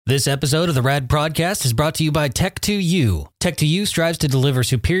This episode of the Rad Podcast is brought to you by Tech2U. Tech2U strives to deliver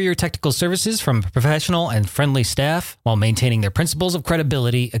superior technical services from a professional and friendly staff while maintaining their principles of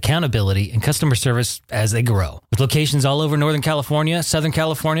credibility, accountability, and customer service as they grow. With locations all over Northern California, Southern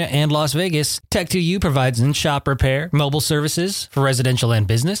California, and Las Vegas, Tech2U provides in-shop repair, mobile services for residential and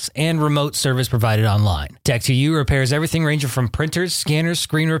business, and remote service provided online. Tech2U repairs everything ranging from printers, scanners,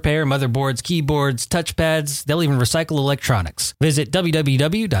 screen repair, motherboards, keyboards, touchpads. They'll even recycle electronics. Visit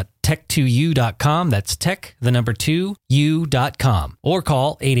www.tech2u.com. That's tech, the number 2, u.com. Or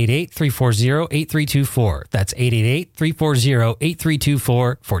call 888-340-8324. That's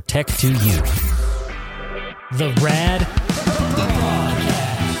 888-340-8324 for Tech2U. The Rad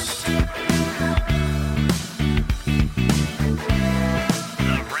Broadcast.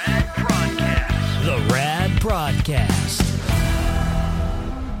 The Rad Broadcast. The Rad Broadcast.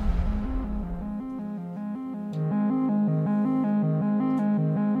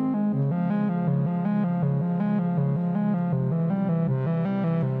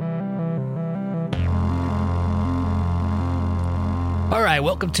 All right,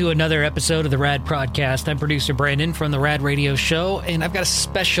 welcome to another episode of the Rad Podcast. I'm producer Brandon from the Rad Radio Show, and I've got a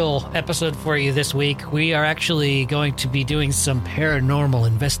special episode for you this week. We are actually going to be doing some paranormal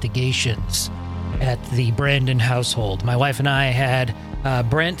investigations at the Brandon household. My wife and I had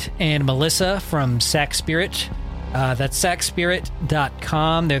Brent and Melissa from Sac Spirit. That's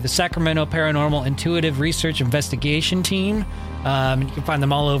sacspirit.com. They're the Sacramento Paranormal Intuitive Research Investigation Team. You can find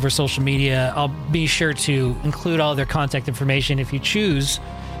them all over social media. I'll be sure to include all their contact information if you choose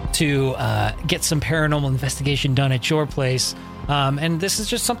to get some paranormal investigation done at your place. And this is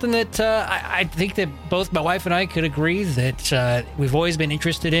just something that I think that both my wife and I could agree that we've always been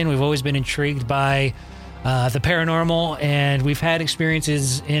interested in. We've always been intrigued by the paranormal, and we've had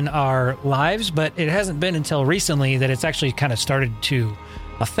experiences in our lives, but it hasn't been until recently that it's actually kind of started to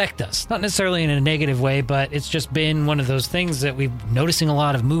affect us. Not necessarily in a negative way, but it's just been one of those things that we're noticing a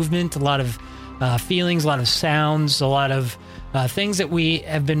lot of movement, a lot of feelings, a lot of sounds, a lot of things that we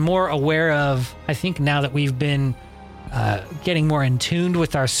have been more aware of, I think, now that we've been getting more in tune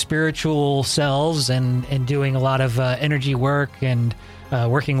with our spiritual selves and doing a lot of energy work and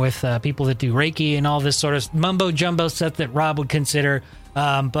working with people that do Reiki and all this sort of mumbo-jumbo stuff that Rob would consider.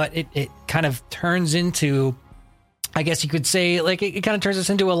 But it kind of turns into, I guess you could say, like it kind of turns us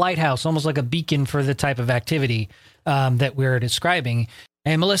into a lighthouse, almost like a beacon for the type of activity that we're describing.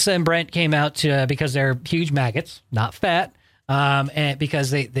 And Melissa and Brent came out to, because they're huge maggots, not fat, and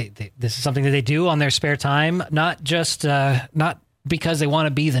because they this is something that they do on their spare time, not just not because they want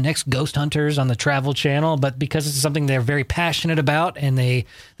to be the next ghost hunters on the Travel Channel, but because it's something they're very passionate about, and they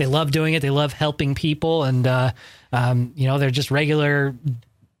love doing it. They love helping people, and they're just regular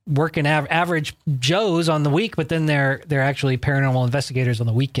working average Joes on the week, but then they're actually paranormal investigators on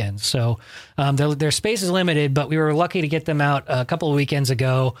the weekends. So their space is limited, but we were lucky to get them out a couple of weekends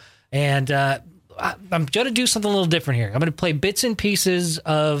ago. And I'm going to do something a little different here. I'm going to play bits and pieces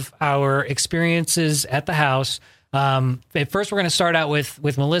of our experiences at the house. At first, we're going to start out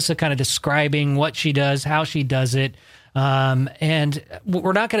with Melissa kind of describing what she does, how she does it. And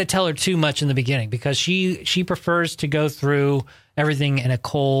we're not going to tell her too much in the beginning because she prefers to go through everything in a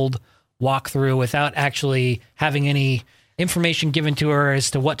cold walkthrough without actually having any information given to her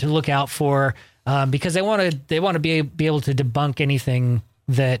as to what to look out for, because they want to be able to debunk anything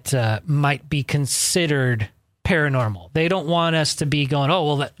that might be considered paranormal. They don't want us to be going,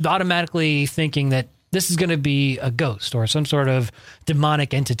 automatically thinking that this is going to be a ghost or some sort of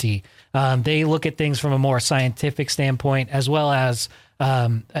demonic entity. They look at things from a more scientific standpoint, as well as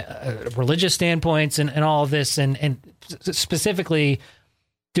religious standpoints and all of this, and specifically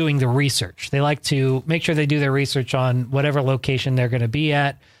doing the research. They like to make sure they do their research on whatever location they're going to be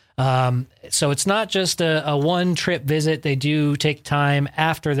at. So it's not just a one-trip visit. They do take time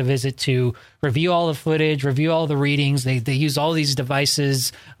after the visit to review all the footage, review all the readings. They use all these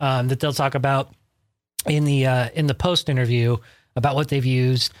devices that they'll talk about in the post interview about what they've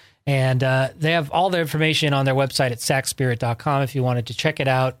used, and they have all their information on their website at sacspirit.com if you wanted to check it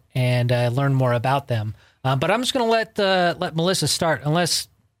out and learn more about them. But I'm just going to let Melissa start. Unless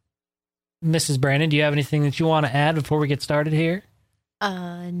Mrs. Brandon, do you have anything that you want to add before we get started here?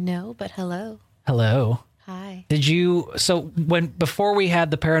 No, but hello. Hello. Hi. Before we had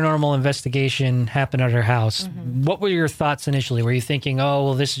the paranormal investigation happen at her house, what were your thoughts initially? Were you thinking, oh,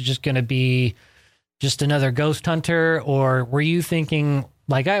 well, this is just going to be just another ghost hunter? Or were you thinking,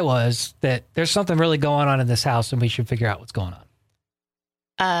 like I was, that there's something really going on in this house and we should figure out what's going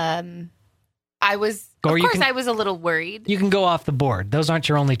on? I was I was a little worried. You can go off the board. Those aren't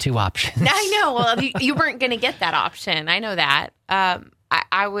your only two options. I know. Well, you weren't going to get that option. I know that.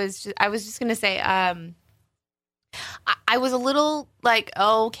 I was just going to say, I was a little like,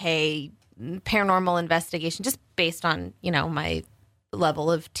 okay, paranormal investigation, just based on, my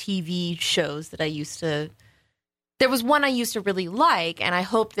level of TV shows that I used to. There was one I used to really like, and I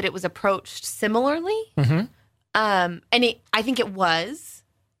hope that it was approached similarly. Mm-hmm. And I think it was,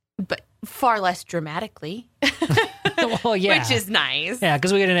 but far less dramatically. Well, yeah, which is nice. Yeah,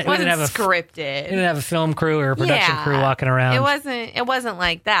 because we didn't have a scripted. We didn't have a film crew or a production crew walking around. It wasn't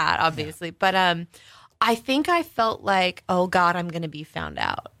like that, obviously. Yeah. But I think I felt like, oh God, I'm going to be found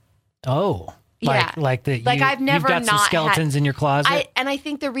out. Oh. I've never you've got some skeletons in your closet. And I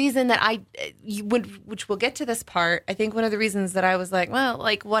think the reason that which we'll get to this part, I think one of the reasons that I was like, well,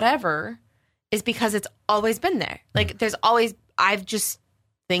 like whatever, is because it's always been there. Like things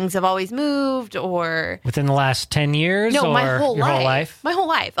have always moved, or within the last 10 years. No, or my whole life. My whole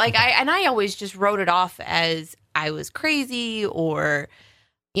life. Like I always just wrote it off as I was crazy, or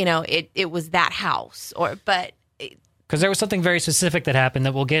it was that house, but. Because there was something very specific that happened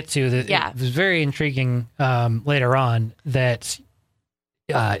that we'll get to that it was very intriguing later on, that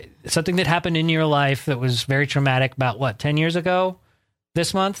something that happened in your life that was very traumatic about, 10 years ago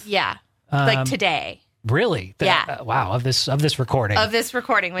this month? Yeah. Like today. Really? Yeah. Wow. Of this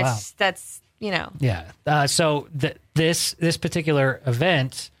recording. Which that's, Yeah. So this particular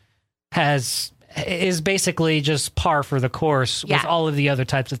event is basically just par for the course with all of the other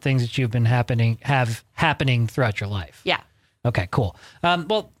types of things that you've been happening throughout your life. Yeah. Okay, cool.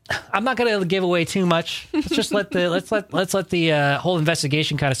 Well, I'm not going to give away too much. Let's just let the whole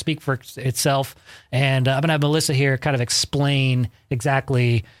investigation kind of speak for itself. And I'm going to have Melissa here kind of explain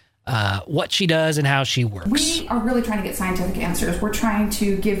exactly what she does and how she works. We are really trying to get scientific answers. We're trying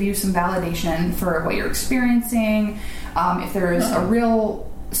to give you some validation for what you're experiencing. If there is a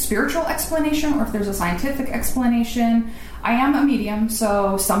real spiritual explanation or if there's a scientific explanation. I am a medium,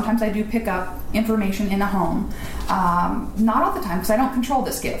 so sometimes I do pick up information in a home. Not all the time, because I don't control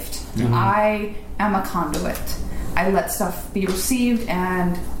this gift. Mm-hmm. I am a conduit. I let stuff be received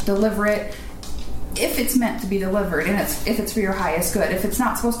and deliver it if it's meant to be delivered, and if it's for your highest good. If it's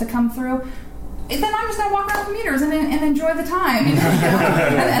not supposed to come through, then I'm just going to walk around with meters and enjoy the time.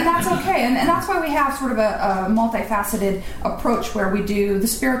 And that's okay. And that's why we have sort of a multifaceted approach where we do the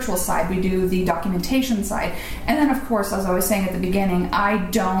spiritual side, we do the documentation side. And then, of course, as I was saying at the beginning, I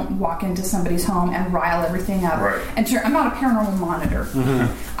don't walk into somebody's home and rile everything up. Right. I'm not a paranormal monitor.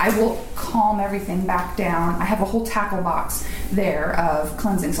 Mm-hmm. I will calm everything back down. I have a whole tackle box there of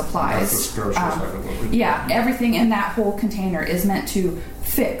cleansing supplies. That's the spiritual side of what we do. Yeah, everything in that whole container is meant to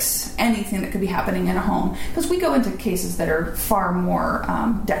fix anything that could be happening in a home, because we go into cases that are far more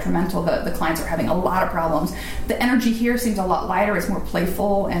detrimental. The clients are having a lot of problems. The energy here seems a lot lighter. It's more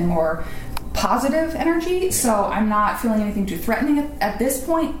playful and more positive energy, so I'm not feeling anything too threatening at this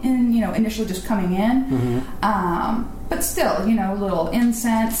point in initially just coming in. Mm-hmm. But still, a little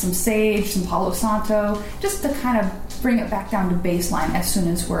incense, some sage, some Palo Santo, just to kind of bring it back down to baseline as soon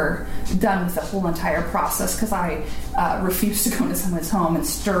as we're done with the whole entire process, because I refuse to go into someone's home and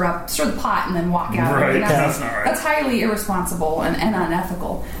stir the pot and then walk out. Right, that's not right. That's highly irresponsible and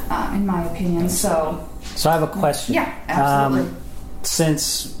unethical, in my opinion. So I have a question. Yeah, absolutely.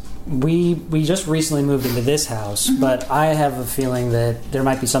 Since we just recently moved into this house, mm-hmm. but I have a feeling that there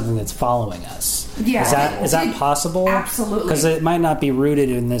might be something that's following us. Yeah. Is that possible? Absolutely. Because it might not be rooted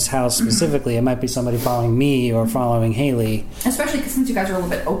in this house specifically. Mm-hmm. It might be somebody following me or following Haley. Especially because since you guys are a little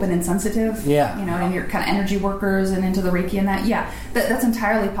bit open and sensitive. Yeah. And you're kind of energy workers and into the Reiki and that. Yeah. That's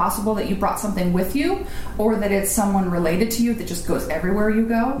entirely possible that you brought something with you, or that it's someone related to you that just goes everywhere you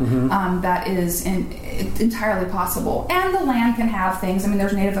go. Mm-hmm. That is entirely possible. And the land can have things. I mean,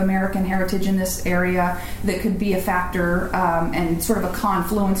 there's Native American heritage in this area that could be a factor, and sort of a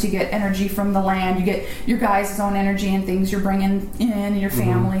confluence. You get energy from the land. You get your guys' own energy and things you're bringing in and your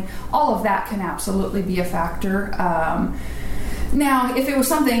family. Mm-hmm. All of that can absolutely be a factor. Now, if it was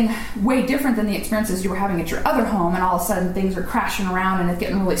something way different than the experiences you were having at your other home, and all of a sudden things are crashing around and it's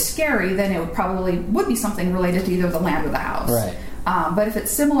getting really scary, then it would be something related to either the land or the house. Right. But if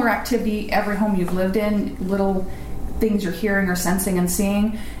it's similar activity, every home you've lived in, little things you're hearing or sensing and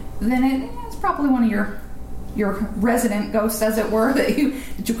seeing, then it's probably one of your resident ghosts, as it were, that you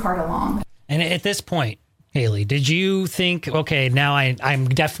cart along. And at this point, Haley, did you think, okay, now I'm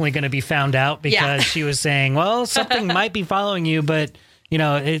definitely going to be found out, because she was saying, well, something might be following you, but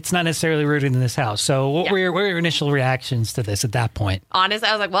it's not necessarily rooted in this house. So what were your initial reactions to this at that point? Honestly,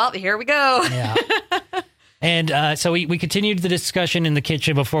 I was like, well, here we go. Yeah. And so we continued the discussion in the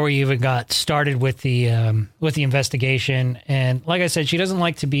kitchen before we even got started with the investigation. And like I said, she doesn't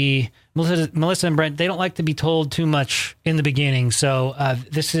like to be Melissa and Brent. They don't like to be told too much in the beginning. So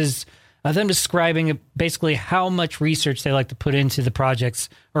this is them describing basically how much research they like to put into the projects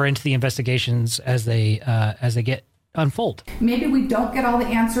or into the investigations as they get unfold. Maybe we don't get all the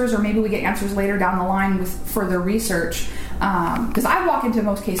answers, or maybe we get answers later down the line with further research. Because I walk into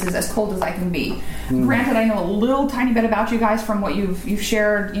most cases as cold as I can be. Granted, I know a little tiny bit about you guys from what you've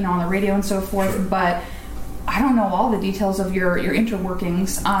shared, on the radio and so forth, but I don't know all the details of your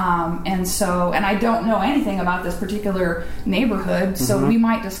interworkings, and I don't know anything about this particular neighborhood. So we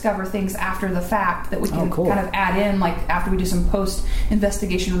might discover things after the fact that we can kind of add in, like after we do some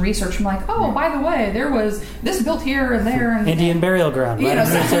post-investigation research. I'm like, by the way, there was this built here and there, and Indian burial ground right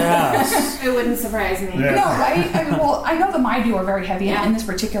underneath their house. It wouldn't surprise me. Yeah. No, right? I mean, well, I know the Maidu are very heavy in this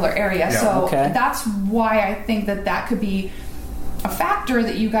particular area, so that's why I think that could be a factor,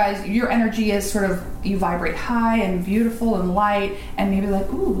 that you guys, your energy is sort of, you vibrate high and beautiful and light, and maybe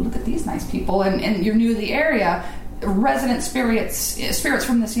like, ooh, look at these nice people, and you're new to the area. Resident spirits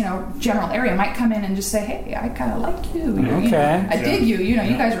from this, general area might come in and just say, hey, I kind of like you. I dig you. You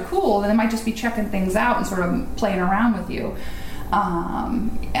guys are cool. And they might just be checking things out and sort of playing around with you.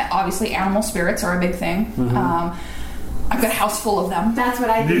 Obviously, animal spirits are a big thing. I've got a house full of them. That's what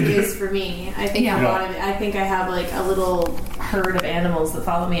I think it is for me. I think a lot of it. I think I have like a little herd of animals that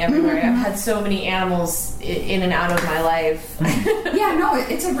follow me everywhere. I've had so many animals in and out of my life.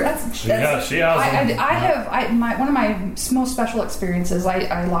 It's a. She has. One of my most special experiences.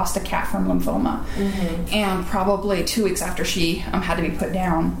 I lost a cat from lymphoma, and probably 2 weeks after she had to be put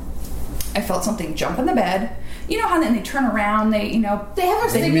down, I felt something jump in the bed. You know how then they turn around, they have a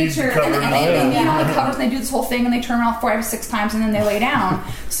signature, and they on the covers, and they do this whole thing, and they turn around 5 or 6 times, and then they lay down.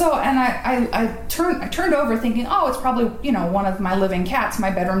 So, and I turned over thinking, it's probably, one of my living cats. My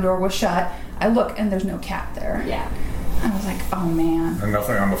bedroom door was shut. I look, and there's no cat there. Yeah. I was like, oh man. And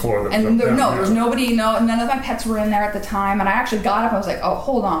nothing on the floor. And there was nobody, none of my pets were in there at the time. And I actually got up, I was like, oh,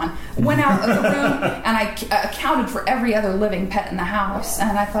 hold on. Went out of the room, and I accounted for every other living pet in the house.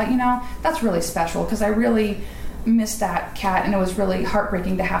 And I thought, that's really special, because I really missed that cat, and it was really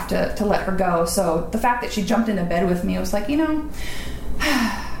heartbreaking to have to let her go. So the fact that she jumped into bed with me, it was like,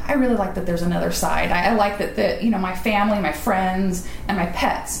 I really like that there's another side. I like that my family, my friends, and my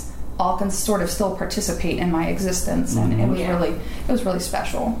pets all can sort of still participate in my existence, and it was really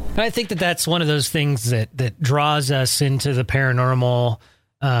special. I think that's one of those things that draws us into the paranormal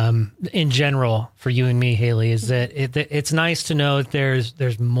in general for you and me, Haley, is that it's nice to know that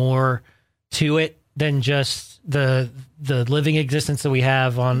there's more to it than just the living existence that we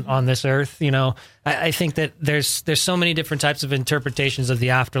have on this earth. I think that there's so many different types of interpretations of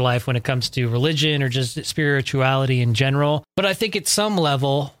the afterlife when it comes to religion or just spirituality in general. But I think at some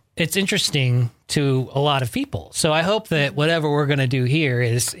level, it's interesting to a lot of people. So I hope that whatever we're going to do here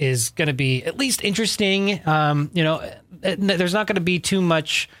is going to be at least interesting. There's not going to be too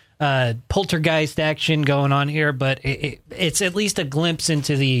much poltergeist action going on here, but it's at least a glimpse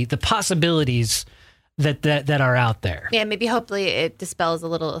into the possibilities that are out there. Yeah, maybe hopefully it dispels a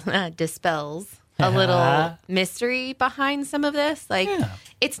little little mystery behind some of this.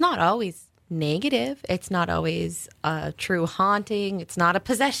 It's not always negative. It's not always a true haunting. It's not a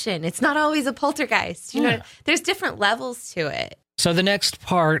possession. It's not always a poltergeist. There's different levels to it. So the next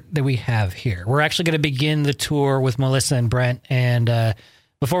part that we have here, we're actually going to begin the tour with Melissa and Brent. And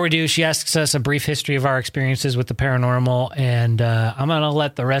before we do, she asks us a brief history of our experiences with the paranormal. And I'm going to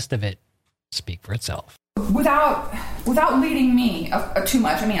let the rest of it speak for itself. Without leading me too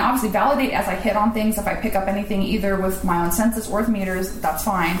much, obviously validate as I hit on things. If I pick up anything either with my own senses or with meters, that's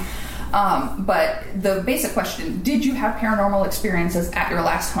fine. But the basic question, did you have paranormal experiences at your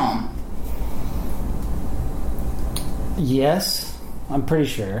last home? Yes, I'm pretty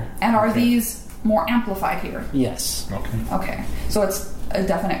sure. And are these more amplified here? Yes. Okay. So it's a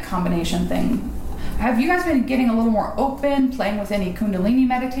definite combination thing. Have you guys been getting a little more open, playing with any Kundalini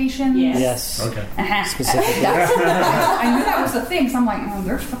meditations? Yes. Okay. Specifically. I knew that was the thing. So I'm like,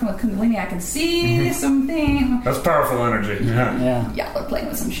 they're fucking with Kundalini. I can see something. That's powerful energy. Yeah, they're playing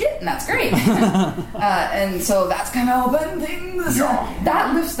with some shit, and that's great. And so that's going to open things. Yeah.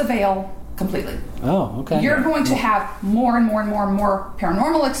 That lifts the veil completely. Oh, okay. You're going to have more and more and more and more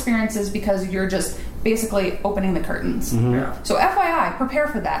paranormal experiences because you're just basically opening the curtains. Yeah. So FYI, prepare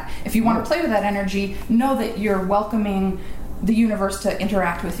for that. If you want to play with that energy, know that you're welcoming the universe to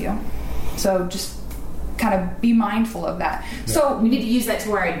interact with you. So just kind of be mindful of that. So we need to use that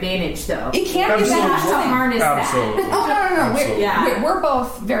to our advantage, though. It can be that. To harness Absolutely. that. We're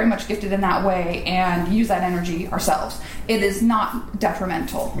both very much gifted in that way and use that energy ourselves. It is not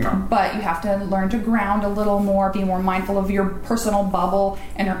detrimental, but you have to learn to ground a little more, be more mindful of your personal bubble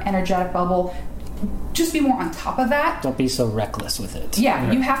and your energetic bubble. Just be more on top of that. Don't be so reckless with it.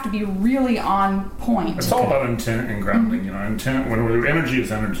 Yeah, you have to be really on point. It's all about intent and grounding. You know, intent. When energy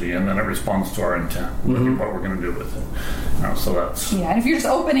is energy, and then it responds to our intent. What we're going to do with it. So that's and if you're just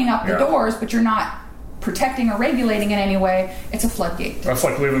opening up the doors, but you're not protecting or regulating in any way, it's a floodgate. That's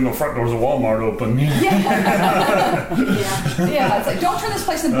like leaving the front doors of Walmart open. It's like, don't turn this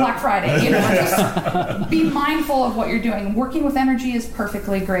place into Black Friday. Just be mindful of what you're doing. Working with energy is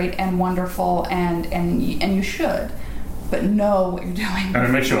perfectly great and wonderful, and you should, but know what you're doing. And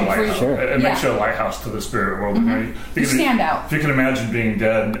it makes you a lighthouse. Sure. It makes you a lighthouse to the spirit world. You stand out. If you can imagine being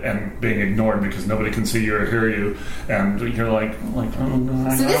dead and being ignored because nobody can see you or hear you, and you're like, oh no,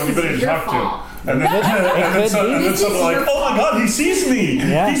 I don't have anybody to talk to. And then someone like, oh my God, he sees me.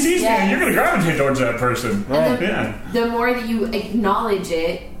 Yeah. He sees me, and you're going to gravitate towards that person. Right. The more that you acknowledge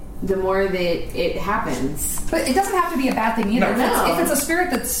it, the more that it happens. But it doesn't have to be a bad thing either. No. If it's a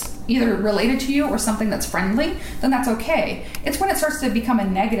spirit that's either related to you or something that's friendly, then that's okay. It's when it starts to become a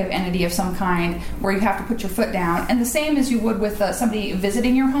negative entity of some kind where you have to put your foot down. And the same as you would with somebody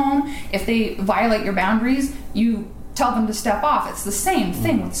visiting your home. If they violate your boundaries, you tell them to step off. It's the same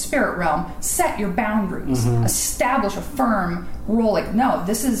thing with spirit realm. Set your boundaries. Establish a firm rule. Like, no,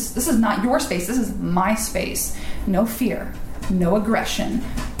 this is not your space. This is my space. No fear. No aggression.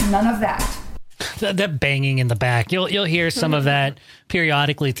 None of that. That banging in the back. You'll hear some of that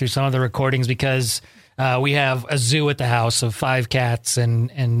periodically through some of the recordings because we have a zoo at the house of 5 cats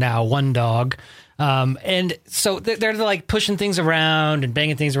and now 1 dog. And so they're like pushing things around and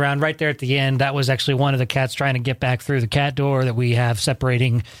banging things around right there at the end. That was actually one of the cats trying to get back through the cat door that we have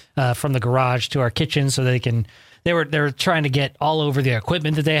separating from the garage to our kitchen so they can. They were trying to get all over the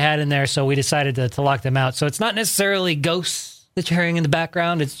equipment that they had in there, so we decided to lock them out. So it's not necessarily ghosts that you're hearing in the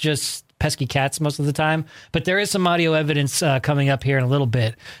background. It's just pesky cats most of the time. But there is some audio evidence coming up here in a little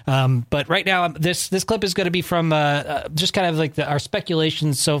bit. But right now, this clip is going to be from just kind of like our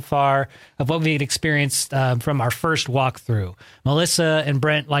speculations so far of what we had experienced from our first walkthrough. Melissa and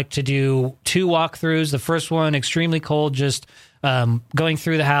Brent like to do 2 walkthroughs. The first one, extremely cold, just going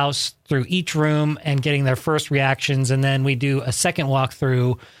through the house, through each room and getting their first reactions. And then we do a second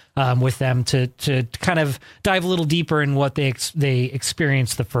walkthrough with them to kind of dive a little deeper in what they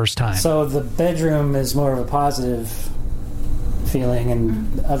experienced the first time. So the bedroom is more of a positive feeling,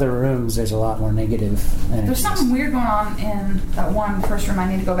 and other rooms there's a lot more negative energies. There's something weird going on in that first room. I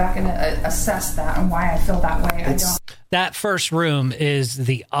need to go back and assess that and why I feel that way. That first room is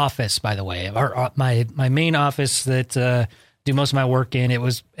the office, by the way, my main office that do most of my work in. It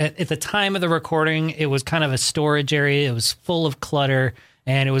was at the time of the recording, it was kind of a storage area. It was full of clutter.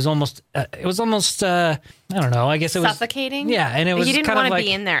 And it was almost I don't know, I guess it was suffocating. Yeah, and it was you didn't kind want of to like,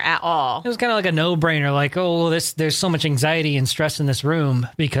 be in there at all. It was kind of like a no-brainer, like, oh, well, there's so much anxiety and stress in this room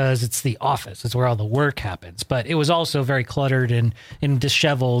because it's the office. It's where all the work happens. But it was also very cluttered and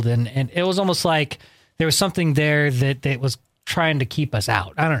disheveled, and it was almost like there was something there that was trying to keep us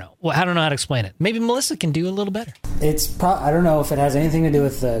out. I don't know. Well, I don't know how to explain it. Maybe Melissa can do a little better. I don't know if it has anything to do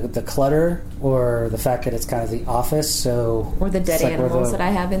with the clutter or the fact that it's kind of the office. So or the dead animals that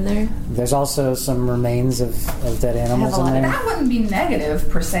I have in there. There's also some remains of dead animals in there. That wouldn't be negative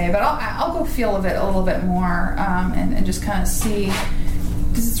per se, but I'll go feel of it a little bit more and just kind of see,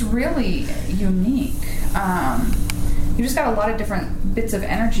 because it's really unique. You just got a lot of different bits of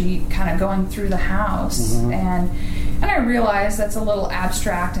energy kind of going through the house, and I realize that's a little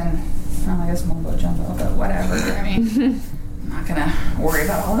abstract and I guess mumbo jumbo, but whatever. I mean, I'm not gonna worry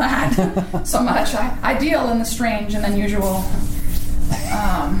about all that so much. I deal in the strange and unusual.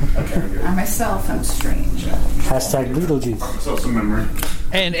 I myself am strange. Hashtag Beetlejuice. So some memory.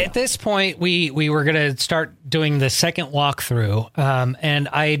 And at this point, we were gonna start doing the second walkthrough, and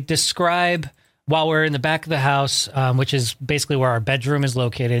I describe, while we're in the back of the house, which is basically where our bedroom is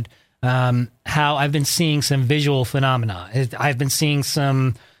located, how I've been seeing some visual phenomena. I've been seeing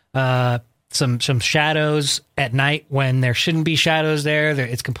some shadows at night when there shouldn't be shadows there.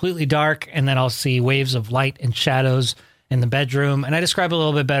 It's completely dark, and then I'll see waves of light and shadows in the bedroom. And I describe it a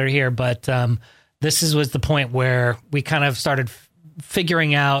little bit better here, but this was the point where we kind of started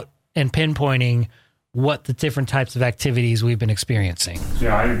figuring out and pinpointing what the different types of activities we've been experiencing.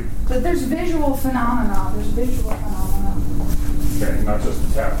 Yeah, but there's visual phenomena. thing, not just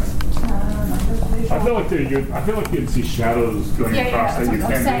it's happening. I feel like you'd see shadows going across that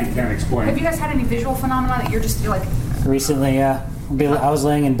you can't explain. Have you guys had any visual phenomena that you're like? Recently, yeah. I was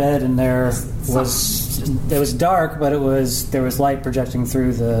laying in bed and it was dark, but there was light projecting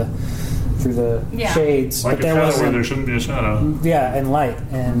through the shades. Like but a shadow where there shouldn't be a shadow. Yeah, and light,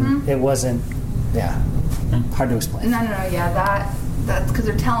 and it wasn't. Yeah, hard to explain. No. Yeah, that's because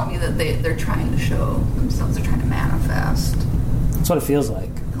they're telling me that they're trying to show themselves. They're trying to manifest. That's what it feels like.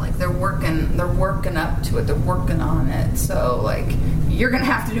 Like they're working up to it. They're working on it. So like you're gonna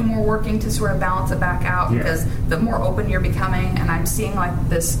have to do more working to sort of balance it back out because the more open you're becoming, and I'm seeing like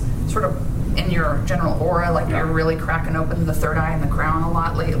this sort of in your general aura, like you're really cracking open the third eye and the crown a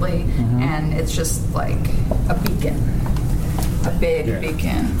lot lately, and it's just like a beacon, a big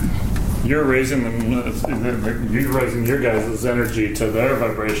beacon. You're raising you're raising your guys' energy to their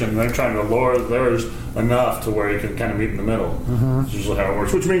vibration. They're trying to lower theirs enough to where you can kind of meet in the middle. That's usually how it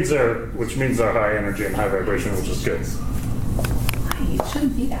works. Which means they're high energy and high vibration, which is good. It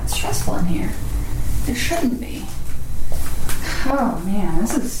shouldn't be that stressful in here. It shouldn't be. Oh man,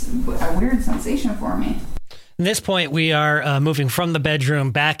 this is a weird sensation for me. At this point, we are moving from the bedroom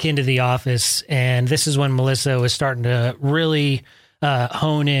back into the office, and this is when Melissa was starting to really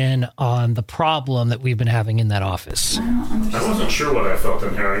hone in on the problem that we've been having in that office. I wasn't sure what I felt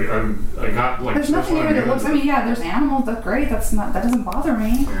in here. I got like... There's nothing here that looks... I mean, yeah, there's animals. That's great. That doesn't bother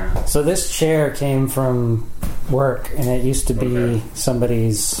me. Yeah. So this chair came from work, and it used to be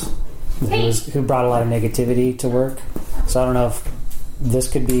somebody's who brought a lot of negativity to work. So I don't know if this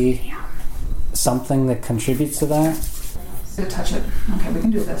could be something that contributes to that. So touch it. Okay, we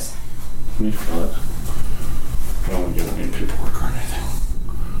can do this. Can you feel it? I don't want to give any paperwork or anything.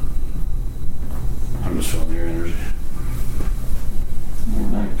 I'm just feeling your energy. We're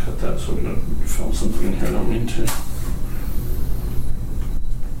not going to cut that so we don't feel something in here I don't mean to.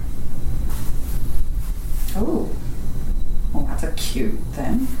 Oh. Well, that's a cute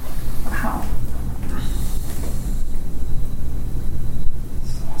thing. Wow.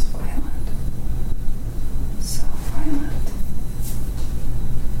 So violent. So violent.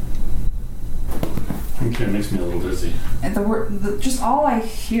 Okay, it makes me a little dizzy. And just all I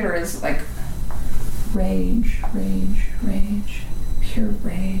hear is like rage, pure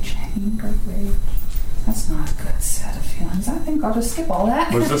rage, anger, rage. That's not a good set of feelings. I think I'll just skip all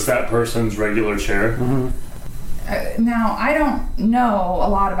that. Was this that person's regular chair? Now, I don't know a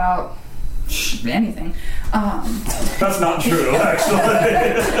lot about anything. That's not true, actually.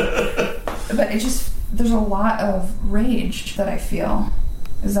 But there's a lot of rage that I feel.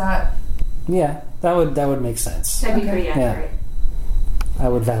 Is that... Yeah, that would make sense. That'd be pretty accurate. I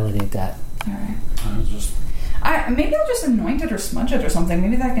would validate that. All right. Maybe I'll just anoint it or smudge it or something.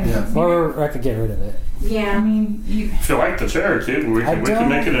 Maybe that can... Yeah. Or I could get rid of it. Yeah. I mean, if you like the chair, kid, we can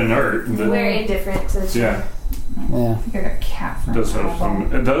make it inert. We're indifferent to the chair. Yeah. I think I got a cat from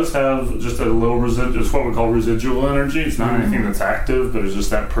it does have just a little residual. It's what we call residual energy. It's not anything that's active, but it's just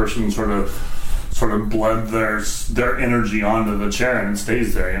that person sort of bled their energy onto the chair and it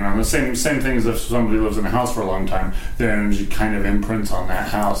stays there. You know, the same thing as if somebody lives in a house for a long time, their energy kind of imprints on that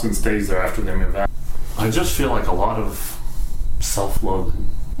house and stays there after they move out. I just feel like a lot of self-loathing.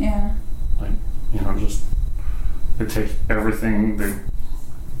 Yeah. Like, you know, just they take everything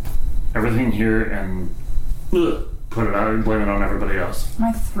here and put it out and blame it on everybody else.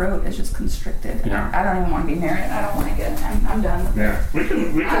 My throat is just constricted. Yeah. I don't even want to be married. I don't like it. I'm done. Yeah. We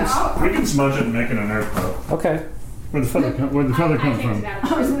can smudge it and make it an air pro. Okay. Where the feather comes from?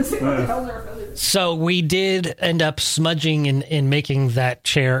 I was going to say, So we did end up smudging and making that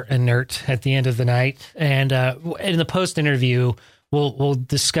chair inert at the end of the night. And in the post interview, we'll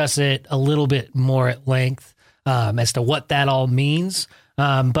discuss it a little bit more at length as to what that all means.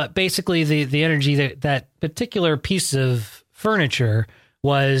 But basically, the energy that particular piece of furniture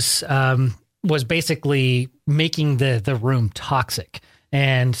was basically making the room toxic.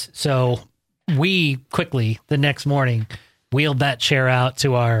 And so we quickly, the next morning, wheeled that chair out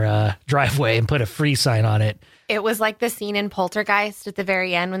to our driveway and put a free sign on it. It was like the scene in Poltergeist at the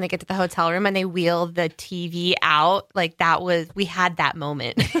very end when they get to the hotel room and they wheel the TV out. Like we had that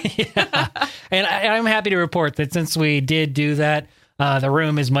moment. Yeah. And I'm happy to report that since we did do that, the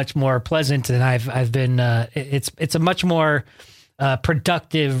room is much more pleasant, and I've been. It's a much more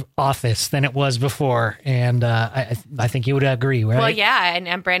productive office than it was before, and I think you would agree, right? Well, yeah,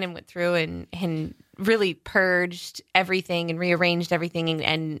 and Brandon went through and really purged everything and rearranged everything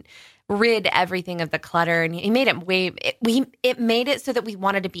and rid everything of the clutter, and he made it it made it so that we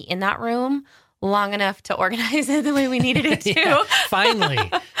wanted to be in that room long enough to organize it the way we needed it to. Yeah, finally,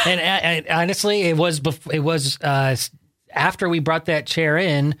 and honestly, it was after we brought that chair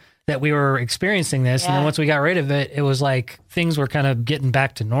in that we were experiencing this. And then once we got rid of it, it was like things were kind of getting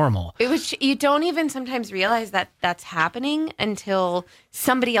back to normal. It was, you don't even sometimes realize that that's happening until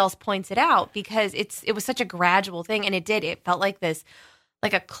somebody else points it out, because it was such a gradual thing. And it felt like this,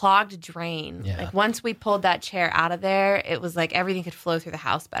 like a clogged drain. Yeah. Like once we pulled that chair out of there, it was like everything could flow through the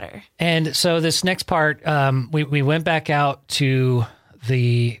house better. And so this next part, we went back out to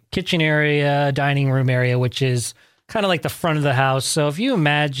the kitchen area, dining room area, which is kind of like the front of the house. So if you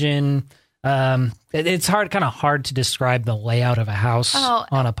imagine, it's kind of hard to describe the layout of a house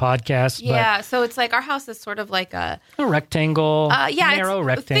on a podcast. Yeah, so it's like our house is sort of like a rectangle, narrow rectangle.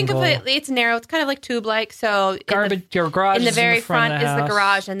 rectangle. Think of it, it's narrow. It's kind of like tube-like. So Your garage in the is very front front of is the the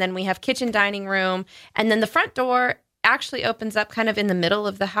garage, and then we have kitchen, dining room, and then the front door actually opens up kind of in the middle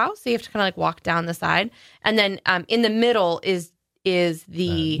of the house. So you have to kind of like walk down the side, and then in the middle is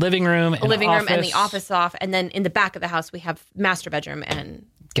the living room and the office off, and then in the back of the house we have master bedroom and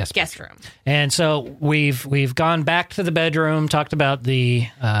guest room. And so we've gone back to the bedroom, talked about the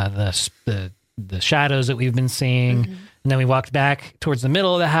shadows that we've been seeing, and then we walked back towards the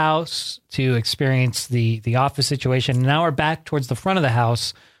middle of the house to experience the office situation. And now we're back towards the front of the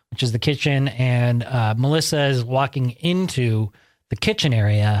house, which is the kitchen, and Melissa is walking into the kitchen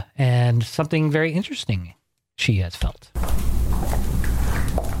area, and something very interesting she has felt.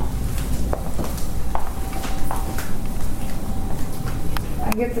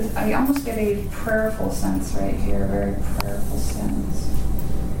 I almost get a prayerful sense right here, very prayerful sense.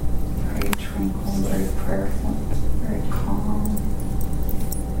 Very tranquil, very prayerful, very calm.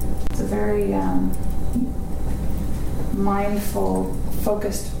 It's a very mindful,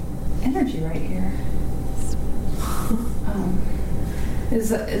 focused energy right here. Is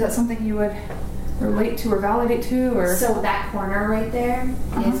that something you would relate to or validate to? Or So that corner right there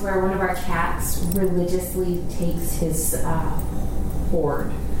is where one of our cats religiously takes his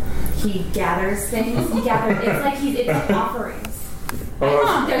hoard. He gathers things. It's like offerings.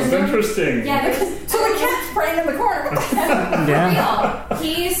 Oh, that's interesting. Yeah, so the cat's praying in the corner. real.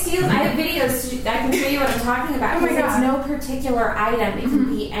 He steals. I have videos. I can show you what I'm talking about. Oh my Because God. it's no particular item. It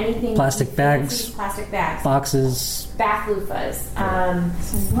can be anything. Plastic bags. Plastic bags. Boxes. Bath loofahs.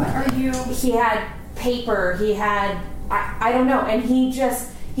 So what are you? He had paper. He had I don't know, and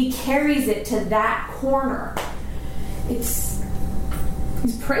he carries it to that corner. He's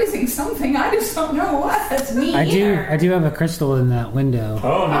praising something. I just don't know what. It's me. I do have a crystal in that window.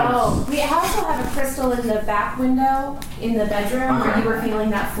 Oh, nice. Oh, we also have a crystal in the back window in the bedroom where you were feeling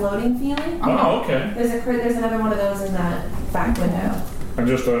that floating feeling. Oh, okay. There's another one of those in that back window. And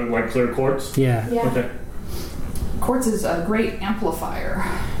just like clear quartz? Yeah. Okay. Quartz is a great amplifier.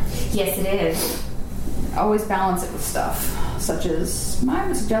 Yes, it is. Always balance it with stuff, such as I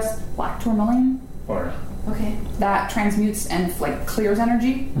would suggest black tourmaline. Or Okay. That transmutes and like clears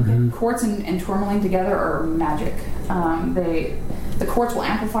energy. Quartz and tourmaline together are magic. The quartz will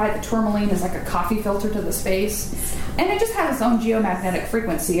amplify it. The tourmaline is like a coffee filter to the space, and it just has its own geomagnetic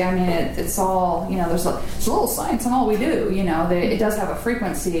frequency. I mean, it's all, there's a little science in all we do. It does have a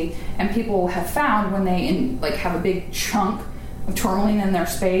frequency, and people have found when they have a big chunk of tourmaline in their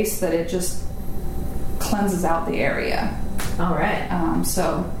space that it just cleanses out the area. All right.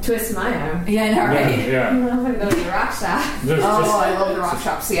 So Twist my arm. yeah, I know, right? yeah. I'm gonna go to the rock shop. I love the rock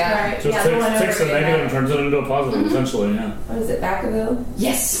shops. Yeah. Just takes the negative and turns it into a positive, essentially, yeah. What is it, Vacaville?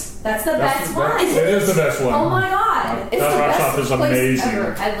 Yes. That's the best one. It is the best one. Oh my god. It's That the rock best shop is place amazing.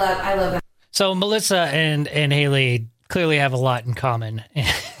 ever. I love that. So Melissa and Haley clearly have a lot in common.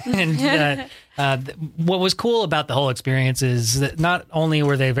 And what was cool about the whole experience is that not only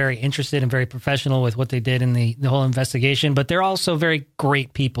were they very interested and very professional with what they did in the whole investigation, but they're also very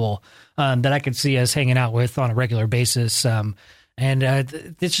great people that I could see us hanging out with on a regular basis. And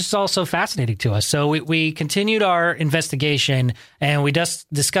it's just all so fascinating to us. So we continued our investigation, and we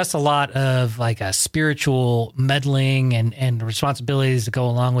just discussed a lot of like a spiritual meddling and responsibilities that go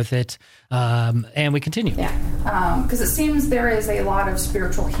along with it. And we continue. Yeah. Because it seems there is a lot of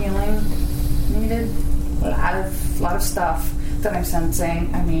spiritual healing needed. A lot of stuff that I'm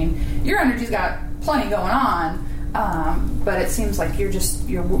sensing. I mean, your energy's got plenty going on. But it seems like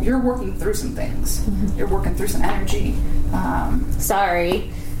you're working through some things. You're working through some energy.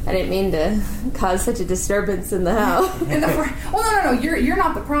 Sorry. I didn't mean to cause such a disturbance in the house. No. You're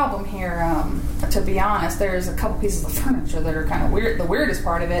not the problem here. To be honest, there's a couple pieces of furniture that are kind of weird. The weirdest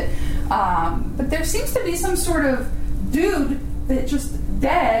part of it, but there seems to be some sort of dude that just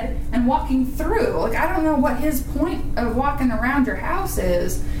dead and walking through. Like, I don't know what his point of walking around your house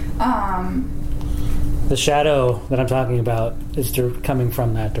is. The shadow that I'm talking about is coming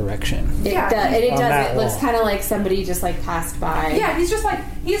from that direction. It Yeah. does. And it On does. that It looks wall. kind of like somebody just like passed by. Yeah, he's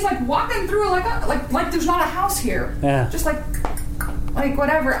like walking through like there's not a house here. Yeah. Just like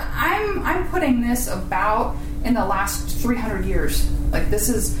whatever. I'm putting this about in the last 300 years. Like this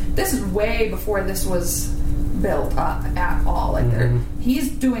is way before this was built up at all. Like he's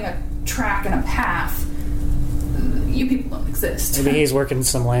doing a track and a path. You people don't exist. Maybe he's working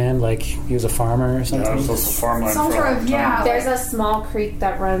some land, like he was a farmer or Yeah, something. it's also farmland. Some for sort a of, long time. yeah. There's a small creek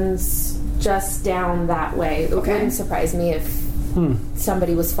that runs just down that way. It Okay. wouldn't surprise me if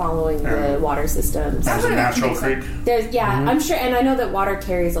somebody was following the water systems. There's a That natural makes creek. sense. There's, I'm sure, and I know that water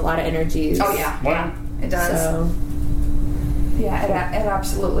carries a lot of energy. Oh yeah, What? yeah, it does. So Yeah, it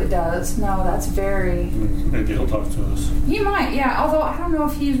absolutely does. No, that's very. Maybe he'll talk to us. He might, yeah. Although I don't know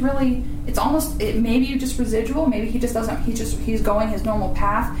if he's really. It's almost. Maybe just residual. Maybe he just doesn't. He's going his normal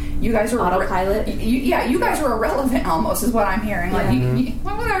path. You guys are Autopilot? You guys are irrelevant almost, is what I'm hearing. Like,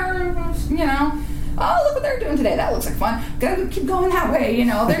 well, whatever, you know. Oh, look what they're doing today. That looks like fun. Gotta keep going that way. You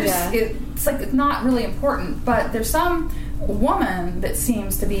know, they're just. It's like it's not really important. But there's some woman that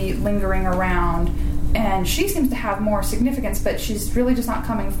seems to be lingering around. And she seems to have more significance, but she's really just not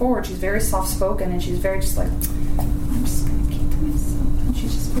coming forward. She's very soft-spoken, and she's very just like, I'm just going to keep to myself. And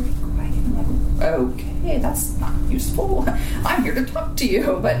she's just very quiet. I'm like, okay, that's not useful. I'm here to talk to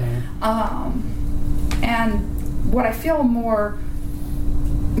you. But, and what I feel more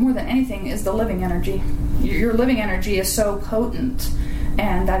than anything is the living energy. Your living energy is so potent,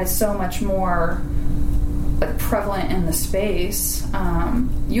 and that is so much more prevalent in the space.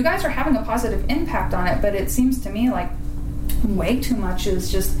 You guys are having a positive impact on it, but it seems to me like way too much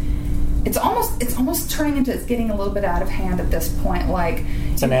is just it's almost turning into it's getting a little bit out of hand at this point. Like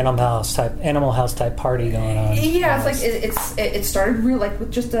It's an Animal House type party going on. yeah, it's like it started real like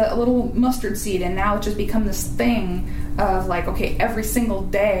with just a little mustard seed, and now it's just become this thing of like, okay, every single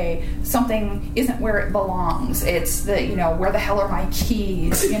day something isn't where it belongs. It's the, you know, where the hell are my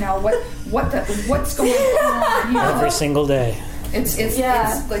keys? You know, what's going on? You know? Every single day. It's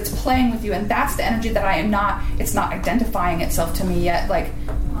playing with you, and that's the energy that I am not. It's not identifying itself to me yet. Like,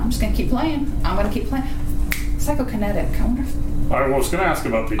 I'm just gonna keep playing. I'm gonna keep playing. Psychokinetic. I wonder. I was going to ask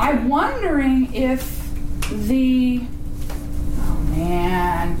about PJ. I'm wondering if the. Oh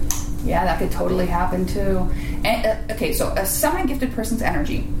man, yeah, that could totally happen too. And, okay, so a semi-gifted person's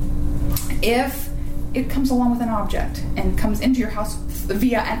energy, if it comes along with an object and comes into your house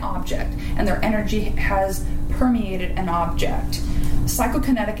via an object, and their energy has permeated an object.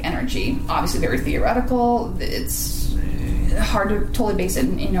 Psychokinetic energy, obviously very theoretical. It's hard to totally base it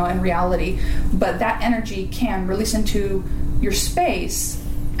in reality, but that energy can release into your space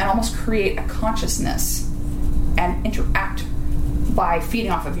and almost create a consciousness and interact by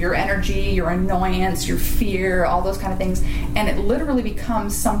feeding off of your energy, your annoyance, your fear, all those kind of things, and it literally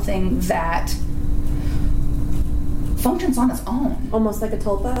becomes something that functions on its own. almost like a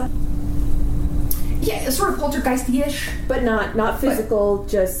tulpa, Yeah, it's sort of poltergeist-ish. but not physical,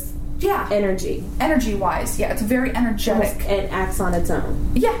 just Yeah, energy-wise, yeah, it's very energetic. It acts on its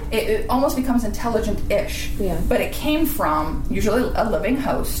own. Yeah, it almost becomes intelligent-ish. Yeah. But it came from usually a living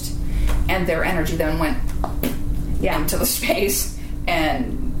host, and their energy then went into the space,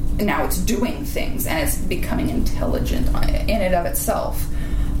 and now it's doing things, and it's becoming intelligent in and of itself.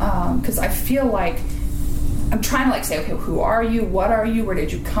 Because I feel like I'm trying to like say, okay, who are you? What are you? Where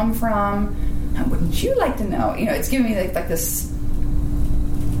did you come from? Wouldn't you like to know? You know, it's giving me like this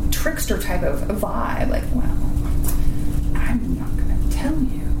trickster type of vibe. Like, well, I'm not going to tell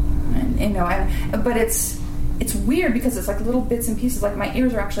you, and but it's weird because it's like little bits and pieces. Like my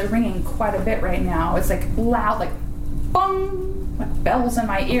ears are actually ringing quite a bit right now. It's like loud, like bong, like bells in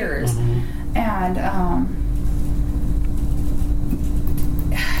my ears, and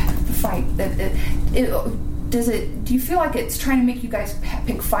the fight. Do you feel like it's trying to make you guys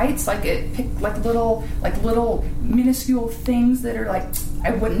pick fights? Like it pick like little minuscule things that are like,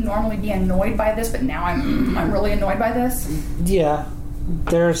 I wouldn't normally be annoyed by this, but now I'm really annoyed by this. Yeah,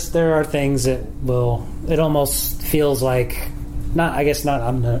 there are things that will. It almost feels like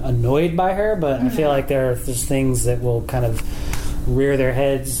I'm annoyed by her, but I feel like there's things that will kind of rear their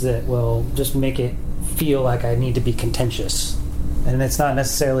heads that will just make it feel like I need to be contentious. And it's not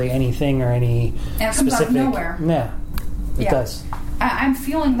necessarily anything or any and it comes specific. out of nowhere. Yeah, it does. I'm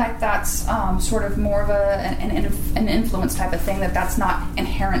feeling like that's sort of more of an influence type of thing. That's not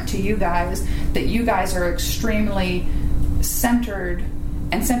inherent to you guys. That you guys are extremely centered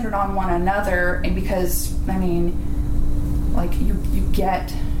on one another, and because I mean, like you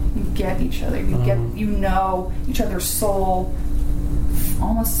get each other. You know each other's soul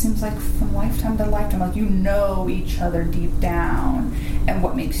almost seems like from lifetime to lifetime, like you know each other deep down and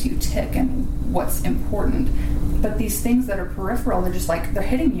what makes you tick and what's important. But these things that are peripheral, they're just like, they're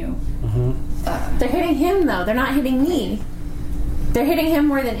hitting you. They're hitting him, though. They're not hitting me. They're hitting him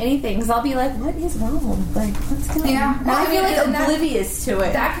more than anything, because I'll be like, what is wrong? Like, what's going on? Yeah. And I feel like oblivious to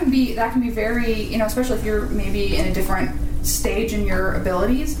it. That can be very, especially if you're maybe in a different stage in your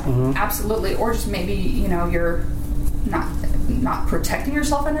abilities. Absolutely. Or just maybe, you're not protecting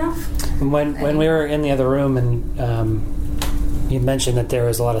yourself enough. When we were in the other room, and you mentioned that there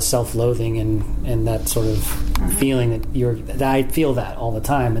was a lot of self-loathing and that sort of feeling that I feel that all the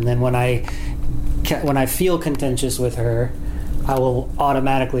time. And then when I feel contentious with her, I will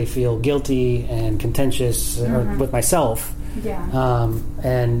automatically feel guilty and contentious with myself. Yeah.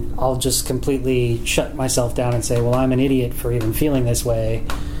 And I'll just completely shut myself down and say, well, I'm an idiot for even feeling this way,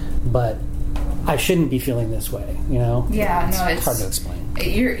 but I shouldn't be feeling this way, Yeah, it's it's hard to explain.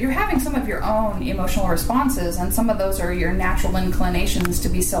 You're having some of your own emotional responses, and some of those are your natural inclinations to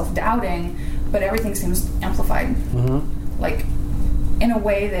be self-doubting, but everything seems amplified, like in a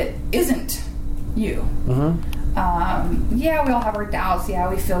way that isn't you. Yeah, we all have our doubts. Yeah,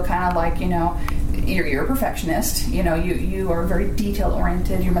 we feel kind of like, you're a perfectionist. You are very detail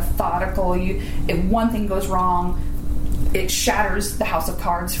oriented. You're methodical. If one thing goes wrong, it shatters the house of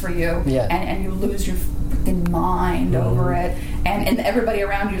cards for you. Yeah. And you lose your freaking mind over it. And everybody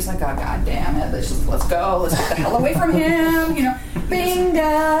around you is like, oh, God damn it, let's go. Let's get the hell away from him. Bingo.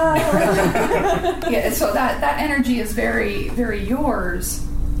 Yeah, so that energy is very, very yours,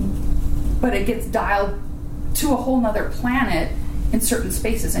 but it gets dialed to a whole nother planet in certain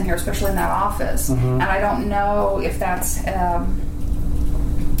spaces in here, especially in that office. And I don't know if that's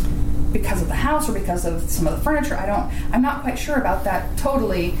because of the house or because of some of the furniture. I'm not quite sure about that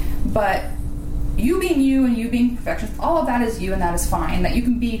totally, but you being you and you being perfectionist, all of that is you, and that is fine. That you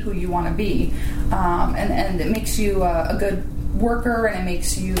can be who you want to be, and it makes you a good worker, and it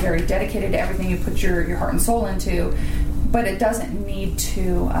makes you very dedicated to everything you put your heart and soul into. But it doesn't need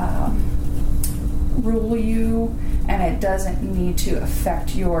to rule you, and it doesn't need to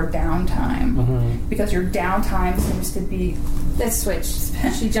affect your downtime, because your downtime seems to be This switch.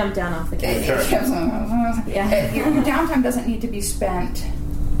 She jumped down off the couch. Yeah. Your downtime doesn't need to be spent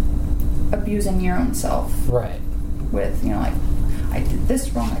abusing your own self. Right. With, like, I did this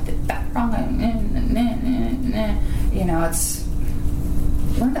wrong, I did that wrong, it's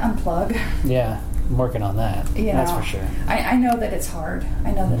learn to unplug. Yeah, I'm working on that. That's for sure. I know that it's hard.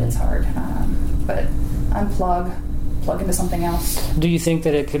 But unplug, plug into something else. Do you think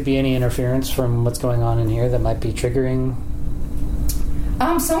that it could be any interference from what's going on in here that might be triggering?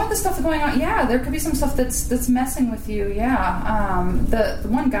 Some of the stuff that's going on, there could be some stuff that's messing with you, The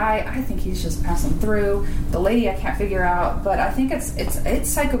one guy, I think he's just passing through. The lady, I can't figure out, but I think it's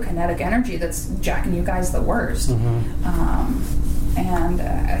psychokinetic energy that's jacking you guys the worst. And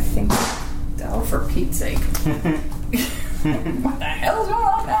I think, for Pete's sake. What the hell's going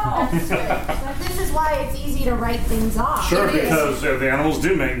on now? This is why it's easy to write things off. Sure, because the animals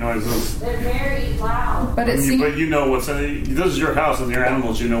do make noises. They're very loud. But But you know what's this is your house, and your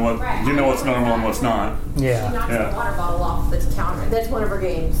animals. You know what's normal and what's not. She knocked the water bottle off the counter. That's one of her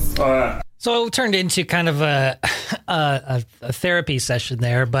games. Oh yeah. So it turned into kind of a therapy session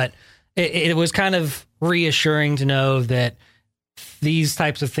there, but it was kind of reassuring to know that these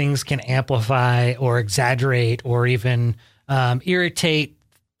types of things can amplify or exaggerate or even irritate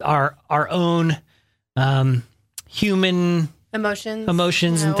our own human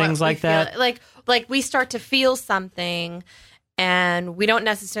emotions and things like that. Like we start to feel something and we don't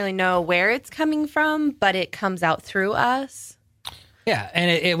necessarily know where it's coming from, but it comes out through us. Yeah, and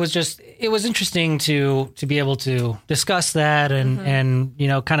it was interesting to be able to discuss that and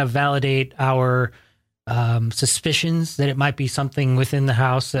kind of validate our suspicions that it might be something within the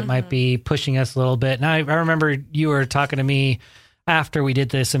house that might be pushing us a little bit. And I remember you were talking to me after we did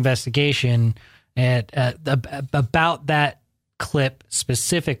this investigation about that clip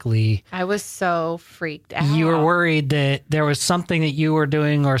specifically. I was so freaked out. You were worried that there was something that you were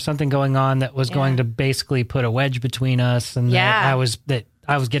doing or something going on that was going to basically put a wedge between us, and that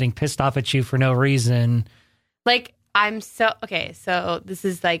I was getting pissed off at you for no reason. Like, I'm so okay. So this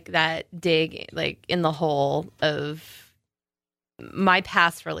is like that dig, like in the hole of my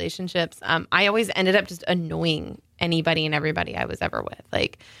past relationships. I always ended up just annoying anybody and everybody I was ever with.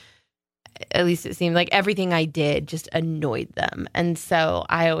 Like, at least it seemed like everything I did just annoyed them, and so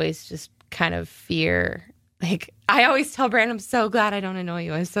I always just kind of fear. Like, I always tell Brandon, I'm so glad I don't annoy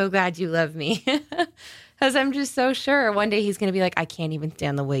you. I'm so glad you love me, because I'm just so sure one day he's going to be like, I can't even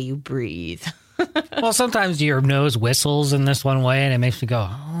stand the way you breathe. Well, sometimes your nose whistles in this one way, and it makes me go,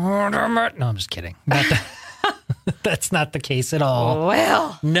 oh, damn it. No, I'm just kidding. That's not the case at all.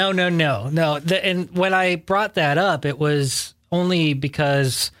 Well, No. And when I brought that up, it was only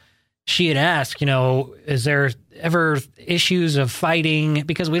because she had asked, is there ever issues of fighting?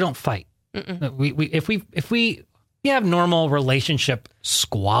 Because we don't fight. If we have normal relationship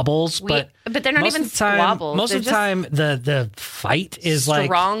squabbles, but they're not most even of the time, squabbles. Most They're of the just time, the fight is like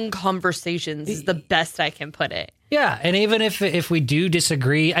strong conversations is the best I can put it. Yeah, and even if we do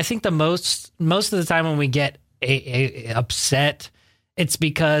disagree, I think the most of the time when we get upset, it's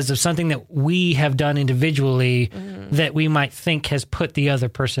because of something that we have done individually that we might think has put the other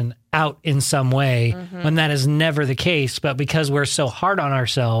person out in some way, when that is never the case. But because we're so hard on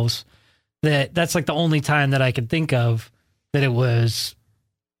ourselves, that's like the only time that I could think of that it was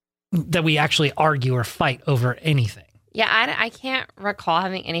that we actually argue or fight over anything. Yeah, I can't recall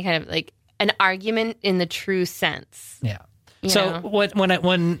having any kind of like an argument in the true sense. Yeah. You So know?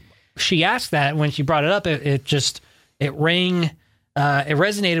 when she asked that, when she brought it up, it rang, it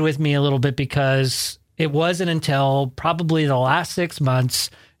resonated with me a little bit, because it wasn't until probably the last 6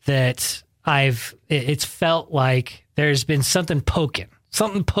 months that it's felt like there's been something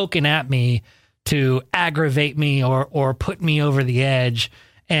poking at me to aggravate me or put me over the edge.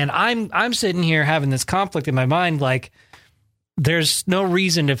 And I'm sitting here having this conflict in my mind, like, there's no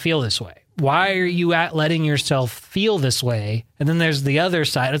reason to feel this way. Why are you letting yourself feel this way? And then there's the other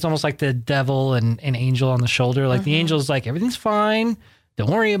side. It's almost like the devil and an angel on the shoulder. Like the angel's like, everything's fine. Don't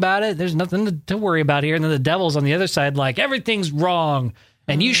worry about it. There's nothing to worry about here. And then the devil's on the other side, like, everything's wrong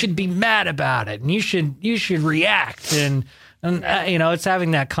and you should be mad about it. And you should react. And it's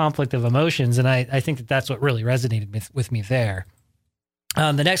having that conflict of emotions. And I think that's what really resonated with me there.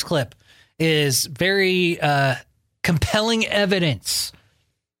 The next clip is very compelling evidence.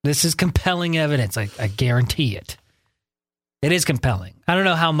 This is compelling evidence. I guarantee it. It is compelling. I don't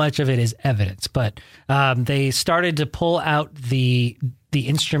know how much of it is evidence, but they started to pull out the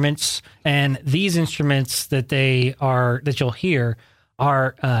instruments, and these instruments that you'll hear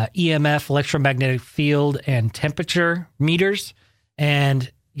are EMF, electromagnetic field, and temperature meters.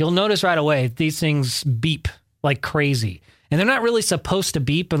 And you'll notice right away these things beep like crazy. And they're not really supposed to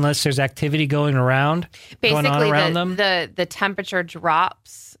beep unless there's activity going on around them. The temperature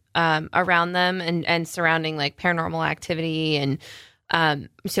drops around them and surrounding like paranormal activity. And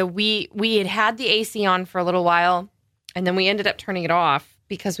so we had the AC on for a little while, and then we ended up turning it off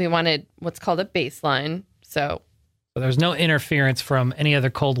because we wanted what's called a baseline. So there's no interference from any other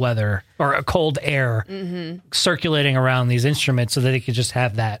cold weather or a cold air circulating around these instruments, so that they could just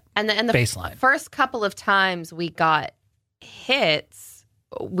have that and the baseline. First couple of times we got hits,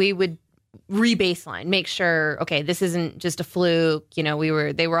 we would re-baseline, make sure, okay, this isn't just a fluke.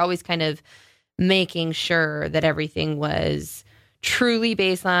 They were always kind of making sure that everything was truly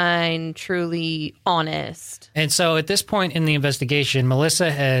baseline, truly honest. And so at this point in the investigation,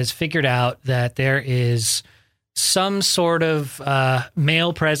 Melissa has figured out that there is some sort of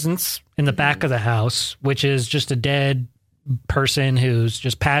male presence in the back of the house, which is just a dead person who's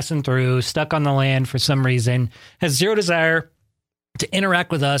just passing through, stuck on the land for some reason, has zero desire to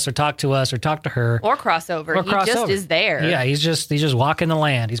interact with us or talk to us or talk to her. Or crossover. He just is there. Yeah, he's just walking the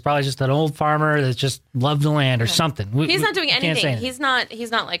land. He's probably just an old farmer that just loved the land or something. He's not doing anything. He's not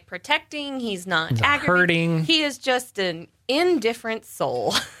like protecting. He's not hurting. He is just an indifferent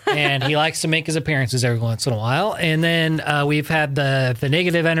soul. And he likes to make his appearances every once in a while. And then we've had the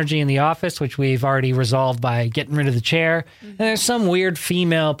negative energy in the office, which we've already resolved by getting rid of the chair. And there's some weird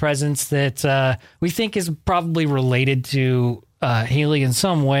female presence that we think is probably related to Haley in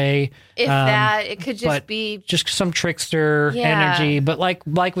some way. If that, it could just be just some trickster energy. But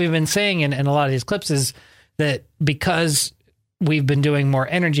like we've been saying in a lot of these clips, is that because we've been doing more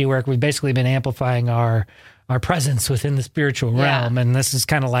energy work, we've basically been amplifying our presence within the spiritual realm. And this is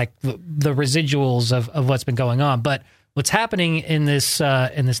kind of like the residuals of what's been going on. But what's happening in this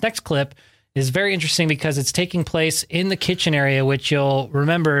next clip is very interesting, because it's taking place in the kitchen area, which you'll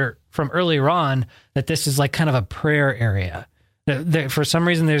remember from earlier on that this is like kind of a prayer area. For some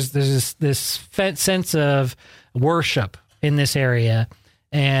reason, there's this sense of worship in this area.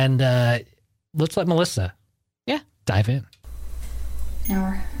 And let's let Melissa dive in.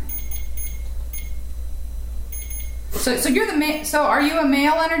 So you're the male. So are you a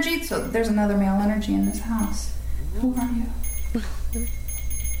male energy? So there's another male energy in this house. Who are you?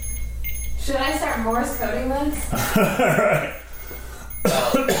 Should I start Morse coding this?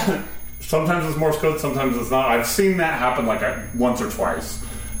 Sometimes it's Morse code, sometimes it's not. I've seen that happen like once or twice.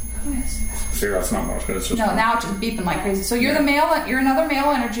 Who is that? See, that's not Morse code. It's just now it's just beeping like crazy. So you're the male. You're another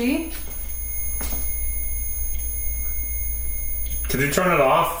male energy. Could you turn it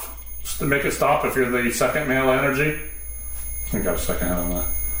off to make it stop if you're the second male energy? I think I got a second hand on the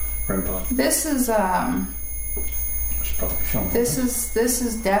REM pod. This is this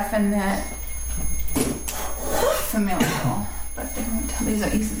is definite familial, but they won't tell. These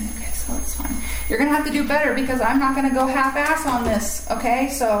are easy. Okay, so it's fine. You're gonna have to do better because I'm not gonna go half-ass on this. Okay,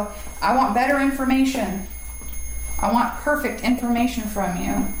 so I want better information. I want perfect information from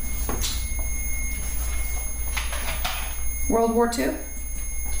you. World War II?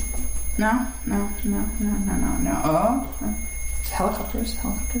 No. Oh, it's helicopters.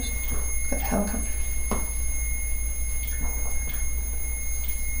 Got helicopters.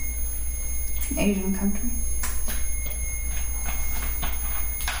 An Asian country.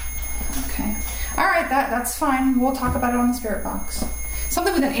 Okay. All right, that's fine. We'll talk about it on the spirit box.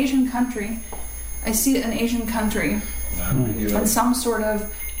 Something with an Asian country. I see an Asian country and some sort of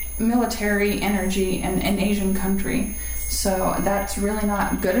military energy in an Asian country. So that's really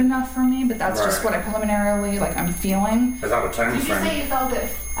not good enough for me, but that's just what I preliminarily, I'm feeling. Is that a time Did you frame? say you felt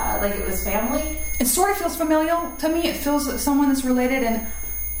it like it was family? It sort of feels familial to me. It feels like someone that's related, and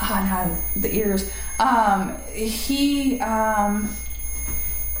now the ears. I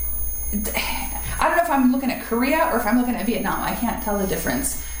don't know if I'm looking at Korea or if I'm looking at Vietnam. I can't tell the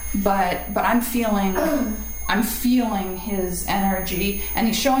difference, but I'm feeling his energy, and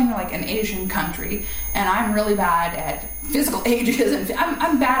he's showing me like an Asian country, and I'm really bad at physical ages, and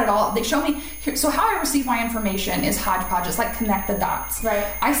I'm bad at all. They show me here, so how I receive my information is hodgepodge. It's like connect the dots. Right.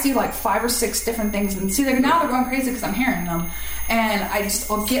 I see like 5 or 6 different things, and see, now they're going crazy because I'm hearing them, and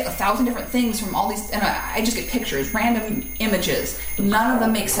I'll get 1,000 different things from all these, and I just get pictures, random images. None of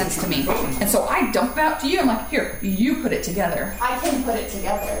them make sense to me, and so I dump it out to you. I'm like, here, you put it together. I can put it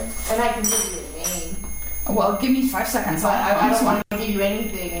together, and I can give you a name. Well, give me 5 seconds. I don't want to give you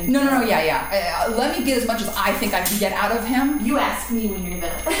anything. No, yeah. Let me get as much as I think I can get out of him. You ask me when you're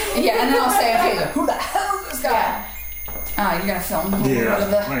done. Yeah, and then I'll say, okay, who the hell is this guy? Yeah. You're going to film a little Yeah, bit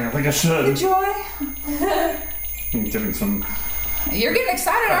of the I think I should. joy. I'm getting some, You're getting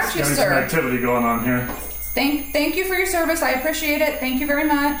excited, aren't you, getting some sir? activity going on here. Thank you for your service. I appreciate it. Thank you very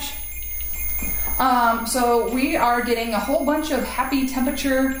much. So we are getting a whole bunch of happy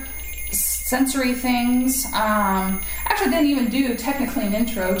temperature sensory things. Actually, didn't even do technically an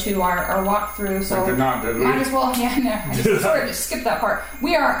intro to our walkthrough, so I did not, did we? might as well. Yeah, no, I just skipped that part.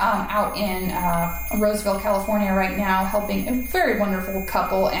 We are out in Roseville, California right now, helping a very wonderful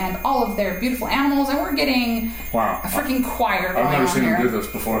couple and all of their beautiful animals, and we're getting a freaking choir going I've never on seen here. him do this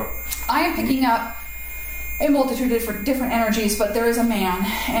before. I am picking up a multitude of different energies, but there is a man,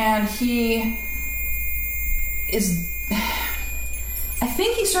 and he is. I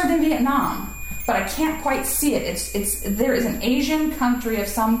think he served in Vietnam, but I can't quite see it. There is an Asian country of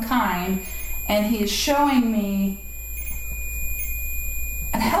some kind, and he is showing me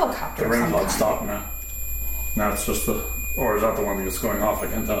a helicopter. The of some REM pod kind. stopped now. Now it's just or is that the one that's going off? I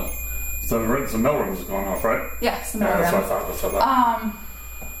can't tell. The mill room is going off, right? Yes, Yeah, that's what I thought. That's what I thought.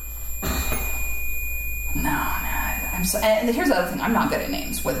 No. And here's the other thing: I'm not good at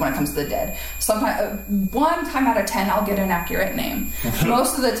names when it comes to the dead. Sometimes, 1 time out of 10, I'll get an accurate name.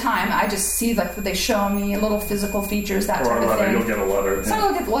 Most of the time, I just see they show me little physical features, that Or type a of letter, thing. you'll get a letter. Some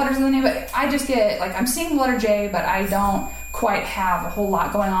will get letters in the name, but I just get I'm seeing the letter J, but I don't quite have a whole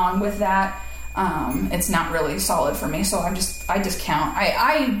lot going on with that. It's not really solid for me, so I discount.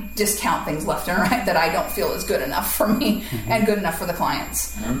 I discount things left and right that I don't feel is good enough for me and good enough for the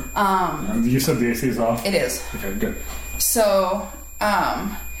clients. And you said the AC is off? It is. Okay, good. So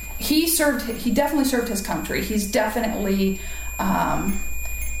he definitely served his country. He's definitely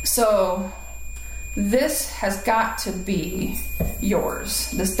so this has got to be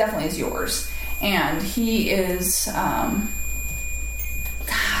yours. This definitely is yours. And he is God.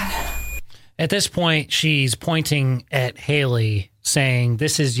 At this point, she's pointing at Haley, saying,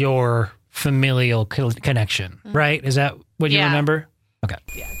 "This is your familial connection, right? Is that what you remember?" Okay.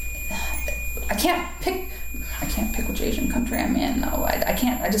 Yeah. I can't pick which Asian country I'm in, though. I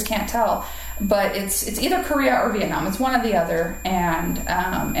can't. I just can't tell. But it's either Korea or Vietnam. It's one or the other. And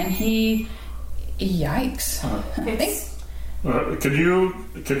he, yikes. I think. Could you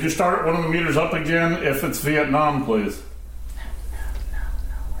start one of the meters up again if it's Vietnam, please?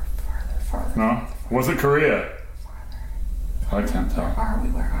 We're farther. No? Was it Korea? I can't tell. Where are we?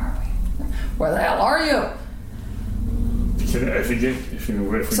 Where the hell are you? If we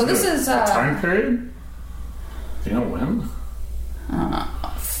So this is a time period? Do you know when?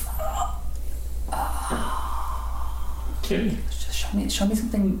 Okay. Just show me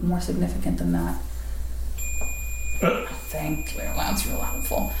something more significant than that. Thank you. That's real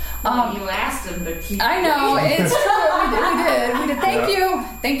helpful. You asked him to keep. I know, it's true. We did.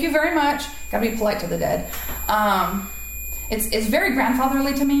 Thank you very much. Gotta be polite to the dead. It's very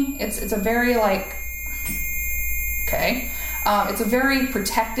grandfatherly to me. It's a very like, okay. It's a very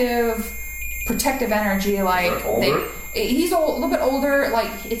protective energy. Like he's a little bit older.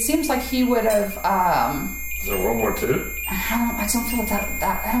 Like it seems like he would have. Is it World War II? I don't feel it's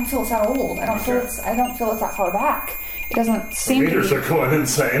that. I don't feel it's that old. I don't feel it's that far back. It doesn't seem. The meters are going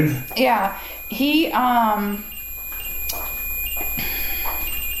insane. Yeah, he.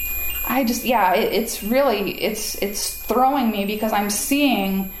 It's really it's throwing me because I'm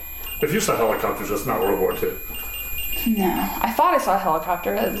seeing. If you saw helicopters, that's not World War II. No, I thought I saw a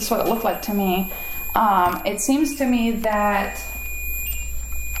helicopter. That's what it looked like to me. It seems to me that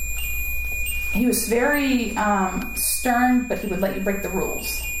he was very stern, but he would let you break the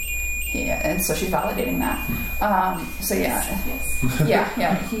rules. Yeah, and so she's validating that.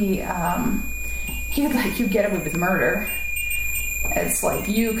 He would let you get away with murder. It's like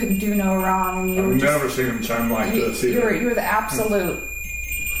you could do no wrong, and you I've never seen him shine like this. You're the absolute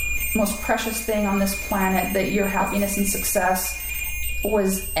most precious thing on this planet. That your happiness and success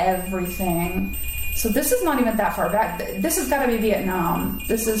was everything. So this is not even that far back. This has got to be Vietnam.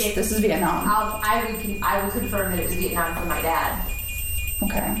 This is Vietnam. I will confirm that it was Vietnam for my dad.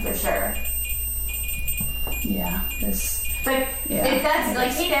 Okay, for sure. Yeah, this. But if that's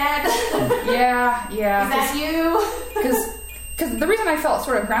like, hey, Dad. Yeah. Is that you? Because the reason I felt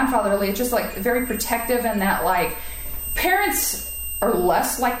sort of grandfatherly, it's just like very protective, and that like parents are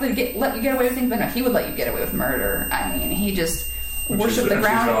less likely to let you get away with things, but no, he would let you get away with murder. I mean, he just. Worship the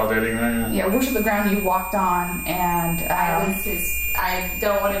ground. Validating that, yeah, worship the ground you walked on, and I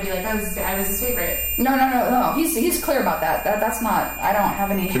don't want to be like I was his favorite. No. He's clear about that. That's not. I don't have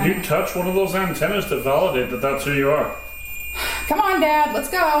any. Could you touch one of those antennas to validate that that's who you are? Come on, Dad. Let's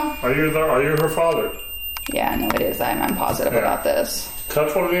go. Are you her father? Yeah, no, it is. I'm positive about this.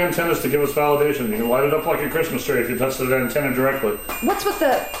 Touch one of the antennas to give us validation. You can light it up like a Christmas tree if you touch the antenna directly. What's with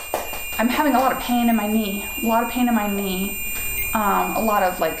the? I'm having a lot of pain in my knee. A lot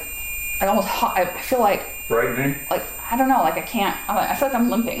of like, I feel like right knee. Like I don't know, like I can't. I feel like I'm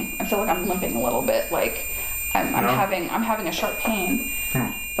limping. I feel like I'm limping a little bit. Like I'm having a sharp pain,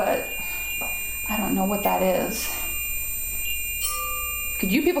 but I don't know what that is.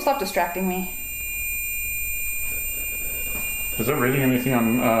 Could you people stop distracting me? Is it reading anything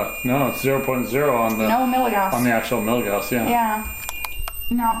on? No, it's 0.0 on the. No milligauss. On the actual milligauss, yeah. Yeah.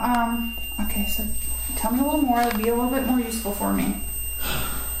 No. Okay, so. Tell me a little more. It'll be a little bit more useful for me.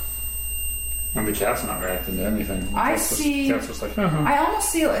 And the cat's not reacting to anything. The cat's just like, I almost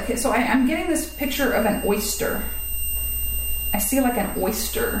see like, so I'm getting this picture of an oyster. I see like an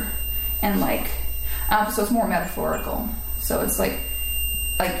oyster, and like, so it's more metaphorical. So it's like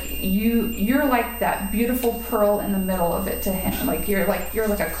you're like that beautiful pearl in the middle of it to him. Like you're like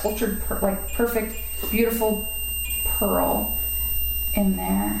a cultured, perfect, beautiful pearl in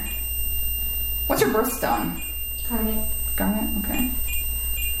there. What's your birthstone? Garnet, okay.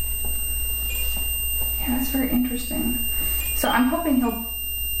 Yeah, that's very interesting. So I'm hoping he'll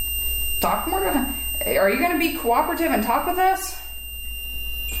talk more to him. Are you going to be cooperative and talk with us?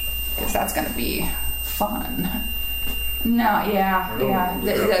 Because that's going to be fun. No, yeah.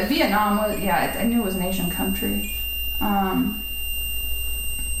 The Vietnam was, I knew it was an Asian country.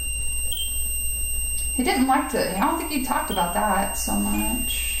 He didn't like to, I don't think he talked about that so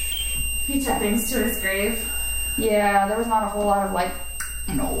much. He took things to his grave. Yeah, there was not a whole lot of like,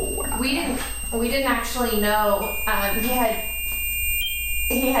 no, we're not. We didn't actually know.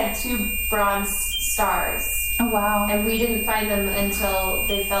 He had 2 bronze stars. Oh wow! And we didn't find them until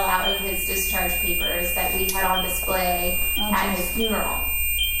they fell out of his discharge papers that we had on display at his funeral.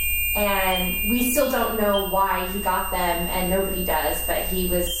 And we still don't know why he got them, and nobody does. But he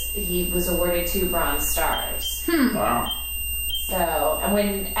was awarded 2 bronze stars. Wow. So, and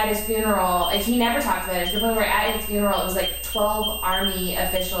when at his funeral, like he never talked about it. To the point where at his funeral, it was like 12 army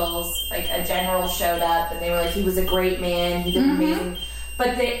officials, like a general showed up, and they were like, he was a great man, he did amazing.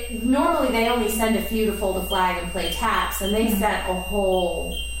 But normally they only send a few to fold a flag and play taps, and they sent a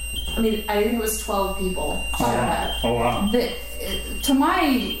whole, I think it was 12 people showed up. Oh, wow. To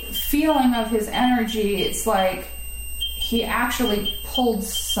my feeling of his energy, it's like he actually pulled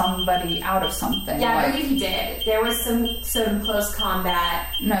somebody out of something. Yeah, I believe he did. There was some close combat.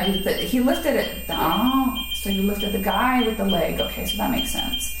 No, he lifted it. Oh, so you lifted the guy with the leg. Okay, so that makes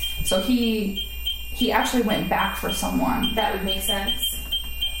sense. So he actually went back for someone. That would make sense.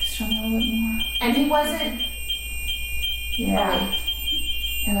 Show me a little bit more. And he wasn't. Yeah.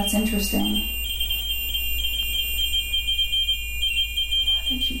 Yeah, that's interesting.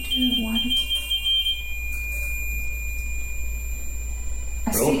 did you do? Why did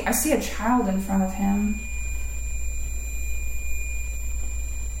I see a child in front of him.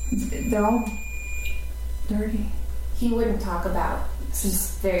 They're all dirty. He wouldn't talk about some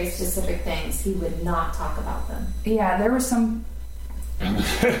very specific things. He would not talk about them. Yeah, there was something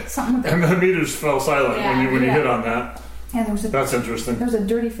with And the meters fell silent when you Yeah. hit on that. Yeah, That's interesting. there was a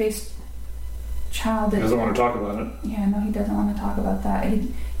dirty faced child He that doesn't want to talk about it. Yeah, no, he doesn't want to talk about that.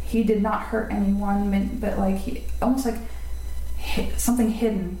 He did not hurt anyone, but like he almost like something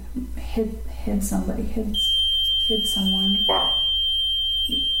hid somebody, hid someone. Wow.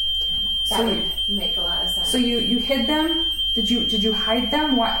 That would make a lot of sense. So you hid them? Did you hide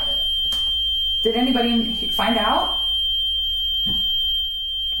them? Why? Did anybody find out?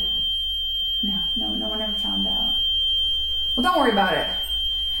 No one ever found out. Well, don't worry about it.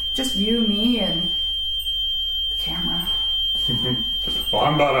 Just you, me, and the camera. Well,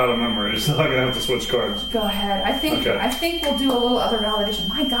 I'm about out of memory, so I'm gonna have to switch cards. Go ahead. I think we'll do a little other validation.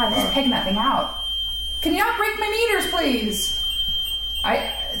 My God, he's pegging that thing out. Can you not break my meters, please?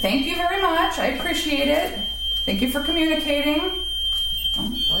 I thank you very much. I appreciate it. Thank you for communicating.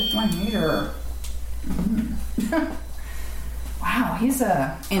 Don't break my meter. Wow, he's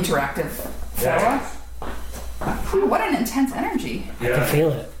a interactive fella. Wow, what an intense energy. I can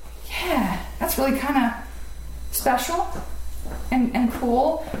feel it. Yeah, that's really kind of special and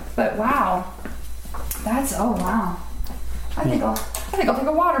cool. But wow, wow. I think I'll take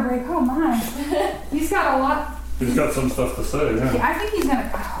a water break. Oh my, he's got a lot. He's got some stuff to say, yeah. I think he's gonna.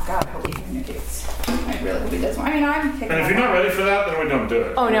 Oh God, I hope he communicates. I really hope he does. I mean, I'm picking. And if you're not ready for that, then we don't do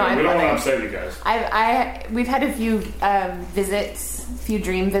it. Oh, no, we don't I'm want to ready. upset you guys. We've had a few few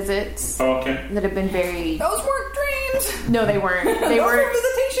dream visits Oh, okay. that have been very. Those weren't dreams. No, they weren't. They Those were were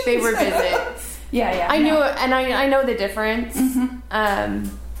visitations. They were visits. Yeah. I knew, and I know the difference.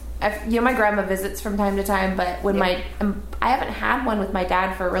 My grandma visits from time to time, but when I haven't had one with my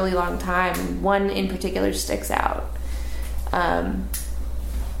dad for a really long time. One in particular sticks out.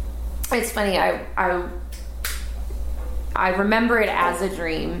 It's funny. I remember it as a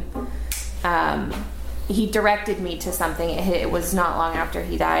dream. He directed me to something. It was not long after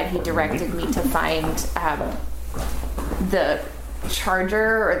he died. He directed me to find the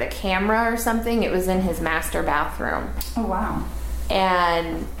charger or the camera or something. It was in his master bathroom. Oh wow.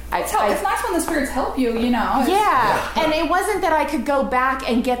 And It's nice when the spirits help you. You know. Yeah, and it wasn't that I could go back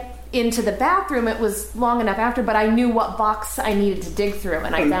and get into the bathroom. It was long enough after, but I knew what box I needed to dig through,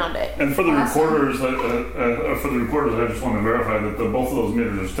 and I found it. And for the recorders, I just want to verify that both of those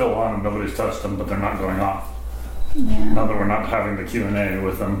meters are still on and nobody's touched them, but they're not going off. Yeah. Now that we're not having the Q&A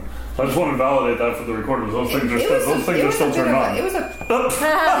with them. So I just want to validate that for the recorders. Those things are still turned on. It was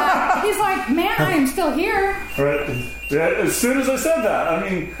he's like, man, I am still here. Right. Yeah, as soon as I said that, I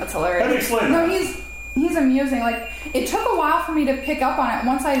mean, That's hilarious. how do you explain No, that? he's amusing. Like, it took a while for me to pick up on it.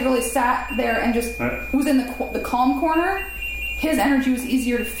 Once I really sat there and just was in the calm corner, his energy was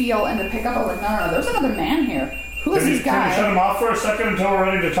easier to feel and to pick up. I was like, no, there's another man here. Who is this Can guy? you shut him off for a second until we're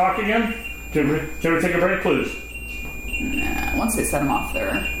ready to talk again? Can we take a break, please? Nah, once they set him off,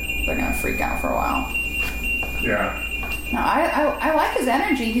 they're gonna freak out for a while. Yeah. No, I like his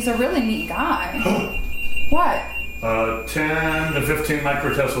energy. He's a really neat guy. What? 10 to 15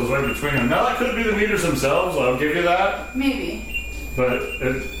 microteslas right between them. Now that could be the meters themselves, I'll give you that. Maybe. But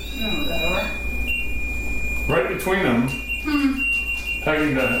it, Move that over. right between them,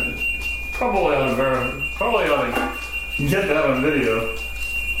 pegging the, probably ought to get that on video.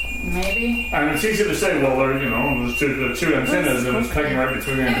 Maybe. And it's easy to say, well, they're, the two antennas and it's pegging right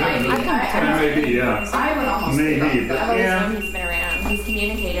between the antennas. Maybe, yeah. I would almost Maybe, but I've always yeah. known he's been around. He's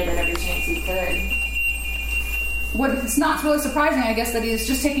communicated at every chance he could. It's not really surprising, I guess, that he's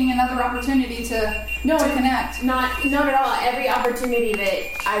just taking another opportunity to connect. Not at all. Every opportunity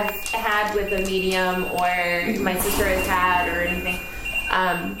that I've had with a medium or my sister has had or anything,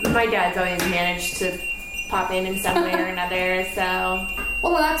 my dad's always managed to pop in some way or another. So,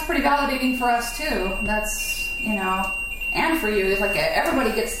 Well, that's pretty validating for us too. That's and for you. It's like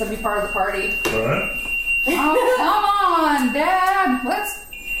everybody gets to be part of the party. All right. Oh, come on, Dad.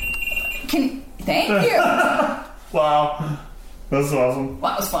 Thank you. Wow. That's awesome.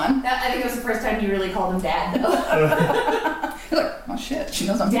 Well, that was fun. I think it was the first time you really called him Dad, though. You're like, oh shit, she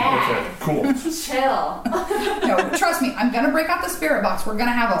knows I'm Dad. Okay, cool. Chill. No, trust me, I'm gonna break out the spirit box. We're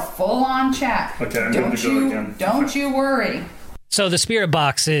gonna have a full-on chat. Okay, I'm good to go again. Don't you worry. So the Spirit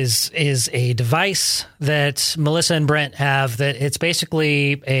Box is a device that Melissa and Brent have. That it's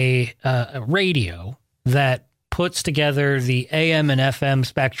basically a radio that puts together the AM and FM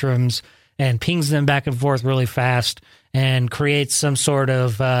spectrums and pings them back and forth really fast and creates some sort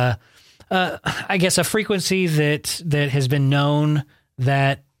of, I guess, a frequency that has been known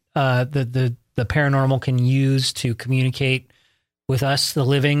that the paranormal can use to communicate with us, the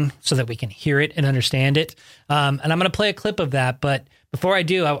living, so that we can hear it and understand it. And I'm going to play a clip of that. But before I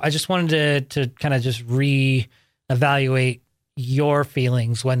do, I just wanted to kind of just reevaluate your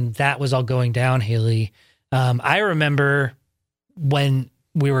feelings when that was all going down, Haley. I remember when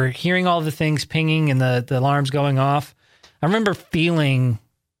we were hearing all the things pinging and the alarms going off. I remember feeling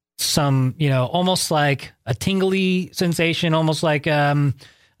some, almost like a tingly sensation, almost like a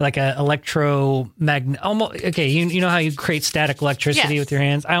electromagnet. Almost okay. You know how you create static electricity with your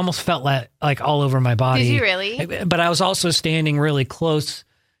hands. I almost felt that like all over my body. Did you really? But I was also standing really close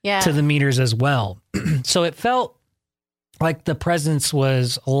to the meters as well, so it felt like the presence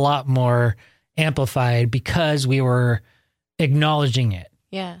was a lot more amplified because we were acknowledging it.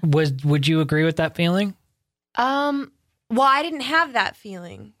 Yeah. Would you agree with that feeling? Well, I didn't have that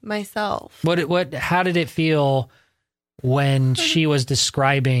feeling myself. How did it feel when she was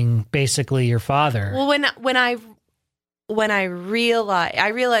describing basically your father? Well, when I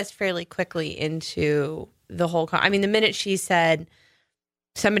realized fairly quickly into the whole the minute she said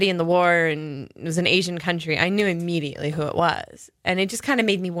somebody in the war and it was an Asian country, I knew immediately who it was. And it just kind of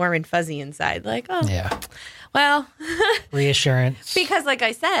made me warm and fuzzy inside. Like, oh, yeah. Well, reassurance. Because like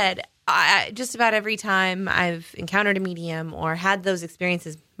I said, I just about every time I've encountered a medium or had those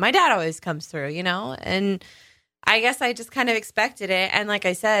experiences, my dad always comes through, and I guess I just kind of expected it. And like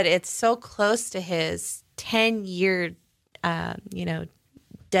I said, it's so close to his 10-year,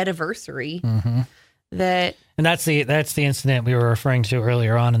 deadiversary that. And that's the incident we were referring to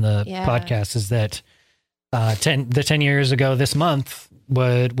earlier on in the podcast, is that 10 years ago this month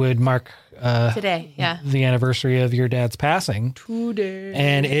would mark today, the anniversary of your dad's passing today.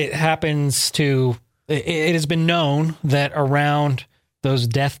 And it happens to, it has been known that around those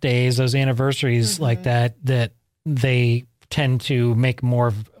death days, those anniversaries like that they tend to make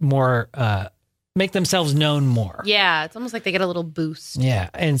make themselves known more. Yeah, it's almost like they get a little boost. Yeah,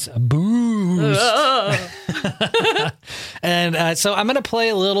 and it's a boost. And so I'm going to play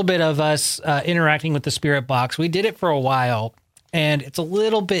a little bit of us interacting with the spirit box. We did it for a while, and it's a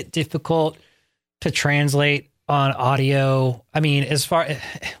little bit difficult to translate on audio. I mean,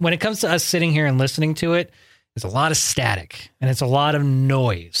 when it comes to us sitting here and listening to it, there's a lot of static and it's a lot of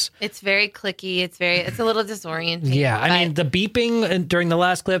noise. It's very clicky. It's a little disorienting. Yeah. I mean, the beeping during the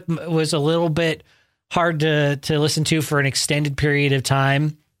last clip was a little bit hard to listen to for an extended period of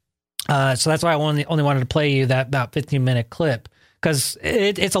time. So that's why I only wanted to play you that about 15-minute clip, because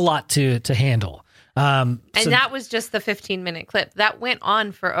it's a lot to handle. And that was just the 15-minute clip. That went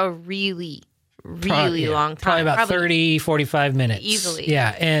on for a really long time. Probably about 30, 45 minutes. Easily.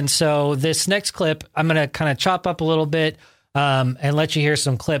 Yeah. And so this next clip, I'm going to kind of chop up a little bit and let you hear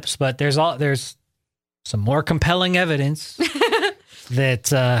some clips, but there's some more compelling evidence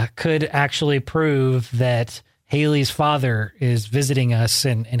that could actually prove that Haley's father is visiting us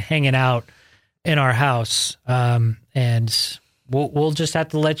and hanging out in our house. And we'll just have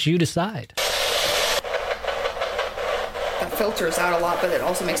to let you decide. Filters out a lot, but it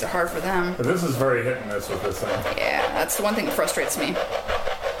also makes it hard for them. But this is very hit and miss with this thing. Yeah, that's the one thing that frustrates me.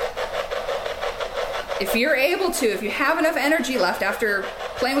 If you have enough energy left after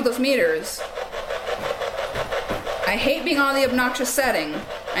playing with those meters, I hate being on the obnoxious setting.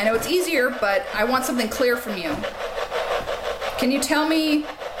 I know it's easier, but I want something clear from you. Can you tell me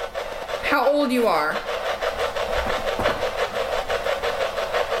how old you are?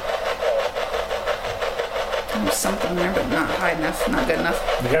 Something there, but not high enough, not good enough.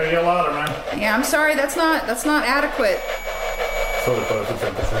 You gotta get louder, man. Yeah, I'm sorry, that's not adequate. Fully put up the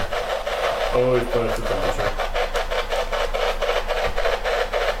temperature. Always put up the temperature.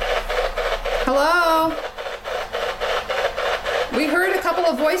 Hello? We heard a couple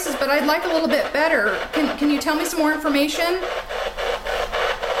of voices, but I'd like a little bit better. Can you tell me some more information?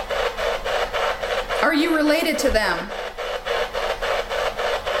 Are you related to them?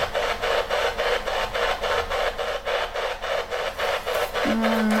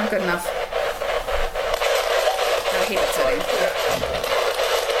 Not good enough. I hate it setting.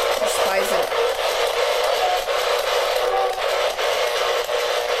 Despise it.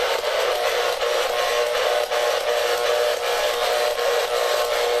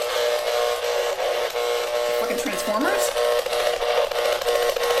 Fucking Transformers?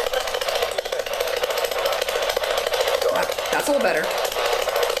 That's a little better.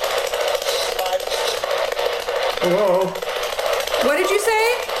 Hello? What did you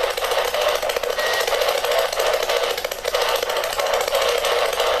say?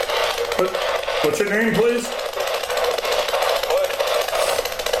 But What's your name, please?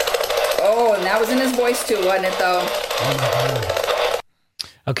 Oh, and that was in his voice too, wasn't it, though?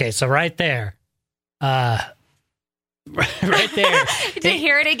 Okay, so right there. Right there. To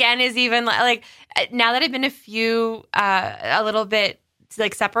hear it again is even like now that I've been a little bit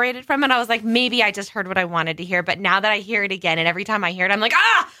like separated from it, I was like, maybe I just heard what I wanted to hear. But now that I hear it again, and every time I hear it, I'm like,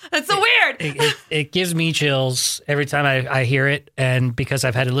 that's so weird. It gives me chills every time I hear it. And because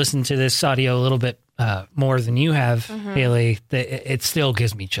I've had to listen to this audio a little bit more than you have, Haley, it still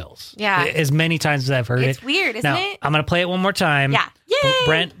gives me chills. Yeah. As many times as I've heard it. It's weird, isn't now, it? I'm going to play it one more time. Yeah.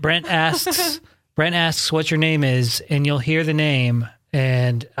 Yay! Brent asks what your name is, and you'll hear the name.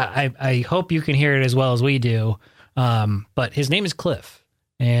 And I hope you can hear it as well as we do. But his name is Cliff.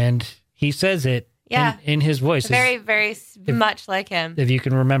 And he says it in his voice. Very, very much like him. If you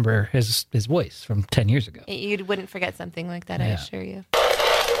can remember his voice from 10 years ago. You wouldn't forget something like that, I assure you.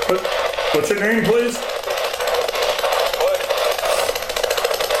 What's your name, please?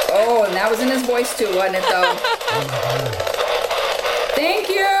 Oh, and that was in his voice too, wasn't it, though? Thank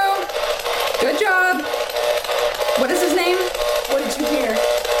you. Good job. What is his name? What did you hear?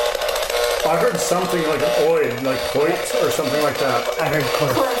 I heard something like an oid, like Hoyt or something like that. I heard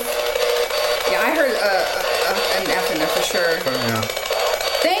Cliff. Yeah, I heard an F in there for sure. Yeah.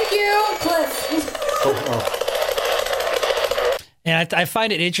 Thank you, Oh. And I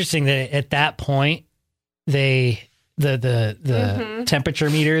find it interesting that at that point, the temperature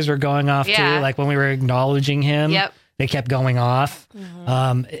meters were going off too. Like when we were acknowledging him, they kept going off.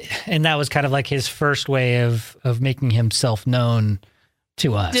 And that was kind of like his first way of making himself known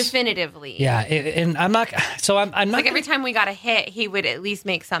to us. Definitively. Yeah. And I'm not like every time we got a hit, he would at least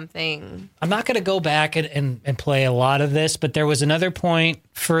make something. I'm not going to go back and play a lot of this, but there was another point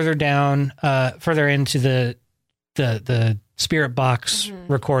further down, further into the Spirit Box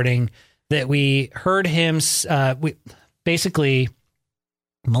recording that we heard him. Basically,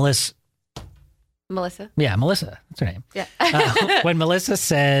 Melissa. Yeah, Melissa. That's her name. Yeah. When Melissa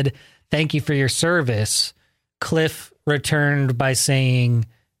said, "Thank you for your service," Cliff returned by saying,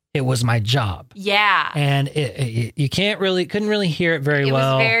 "It was my job." Yeah. And you couldn't really hear it very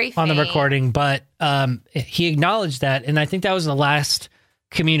well on the recording, but he acknowledged that. And I think that was the last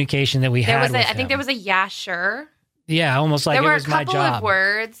communication that we had with him. I think there was a yeah, sure. Yeah, almost like it was my job. There were a couple of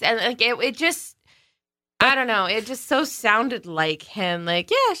words, and like it just, I don't know, it just so sounded like him.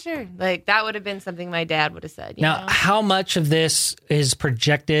 Like, yeah, sure. Like that would have been something my dad would have said. You know? How much of this is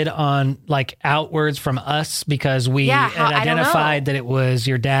projected on like outwards from us because we had identified that it was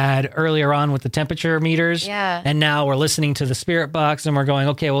your dad earlier on with the temperature meters, and now we're listening to the Spirit Box and we're going,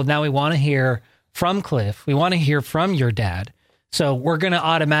 okay, well now we want to hear from Cliff. We want to hear from your dad, so we're going to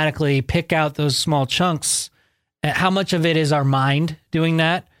automatically pick out those small chunks. How much of it is our mind doing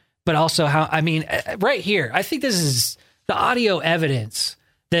that? But also right here, I think this is the audio evidence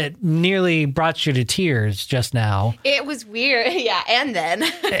that nearly brought you to tears just now. It was weird. Yeah. And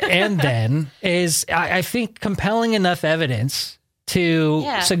then is, I think, compelling enough evidence to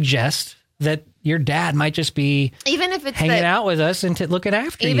suggest that your dad might just be even if it's hanging out with us and looking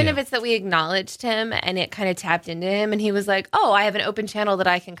after you. Even if it's that we acknowledged him and it kind of tapped into him and he was like, oh, I have an open channel that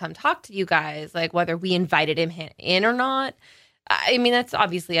I can come talk to you guys, like whether we invited him in or not. I mean, that's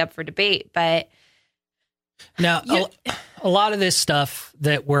obviously up for debate, but now a lot of this stuff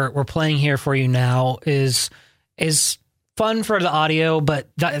that we're playing here for you now is fun for the audio,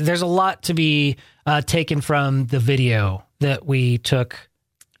 but there's a lot to be taken from the video that we took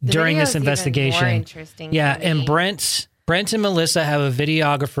during this investigation. More interesting. Yeah, and Brent and Melissa have a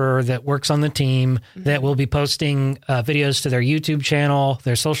videographer that works on the team that will be posting videos to their YouTube channel,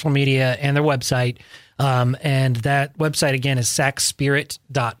 their social media, and their website. And that website, again, is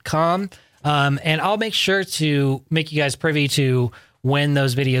sackspirit.com. And I'll make sure to make you guys privy to when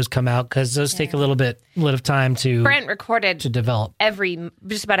those videos come out, because those take a little bit of time to Brent recorded to develop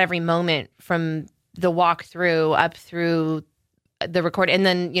just about every moment from the walkthrough up through the record, and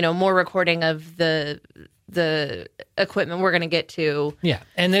then more recording of the equipment we're going to get to. Yeah,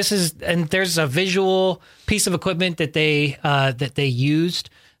 and there's a visual piece of equipment that they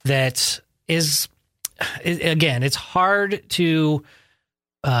used that is, again, it's hard to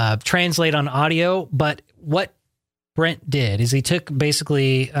translate on audio, but what Brent did is he took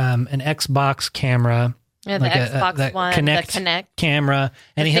basically an Xbox camera, the Xbox One, the Kinect camera,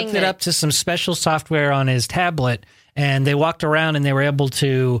 and he hooked it up to some special software on his tablet, and they walked around and they were able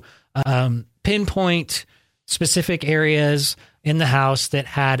to pinpoint specific areas in the house that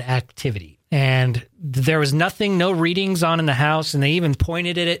had activity. And there was no readings on in the house, and they even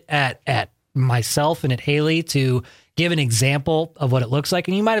pointed it at myself and at Haley to give an example of what it looks like.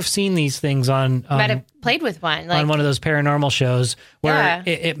 And you might have seen these things on Might have played with one. on one of those paranormal shows where Yeah.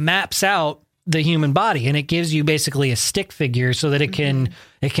 it maps out the human body, and it gives you basically a stick figure so that it can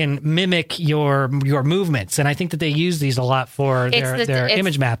mimic your movements. And I think that they use these a lot for their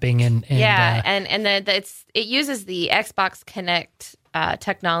image mapping and it uses the Xbox Connect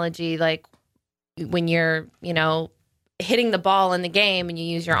technology, like when you're hitting the ball in the game and you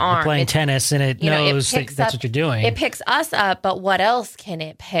use your arm, playing tennis, and it knows that that's what you're doing. It picks us up, but what else can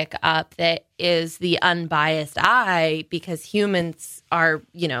it pick up that is the unbiased eye? Because humans are,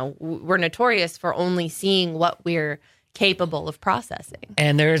 we're notorious for only seeing what we're capable of processing.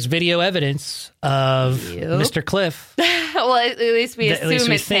 And there's video evidence of Mr. Cliff. Well, at least we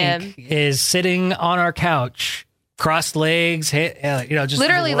assume it's him. Is sitting on our couch, crossed legs, just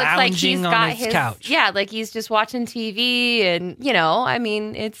literally looks like he's lounging on got his couch. Yeah, like he's just watching TV, and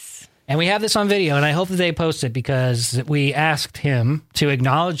it's. And we have this on video, and I hope that they post it because we asked him to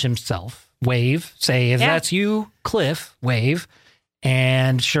acknowledge himself, wave, say, if that's you, Cliff, wave.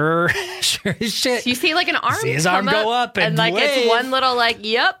 And sure as shit. You see like an arm see his arm go up and like wave. It's one little like,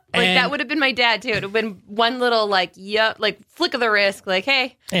 yep. Like And- that would have been my dad too. It would have been one little like, yep, like flick of the wrist, like,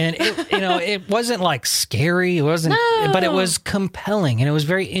 hey. And it wasn't like scary. It wasn't, but it was compelling, and it was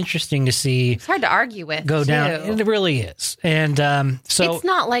very interesting to see. It's hard to argue with. Go down. too. It really is. And so it's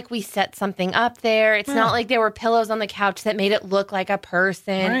not like we set something up there. It's not like there were pillows on the couch that made it look like a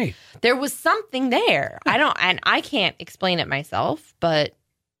person. Right. There was something there. I can't explain it myself, but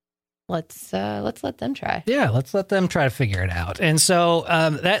let's let them try. yeah, let's let them try to figure it out. And so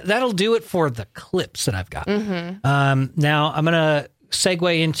that'll do it for the clips that I've got. Now I'm gonna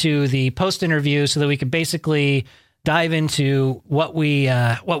segue into the post interview so that we can basically dive into what we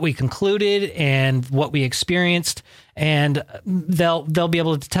concluded and what we experienced, and they'll be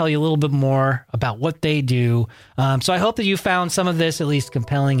able to tell you a little bit more about what they do. So I hope that you found some of this at least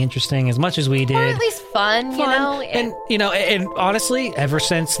compelling, interesting, as much as we did. Or at least fun. And honestly, ever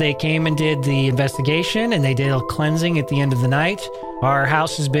since they came and did the investigation and they did a cleansing at the end of the night, our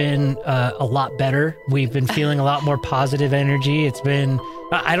house has been a lot better. We've been feeling a lot more positive energy. It's been,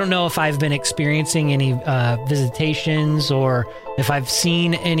 I don't know if I've been experiencing any visitations or if I've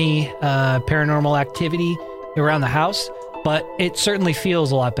seen any paranormal activity around the house, but it certainly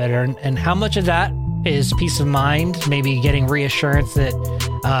feels a lot better. And how much of that is peace of mind, maybe getting reassurance that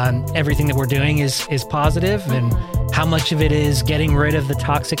everything that we're doing is positive, and how much of it is getting rid of the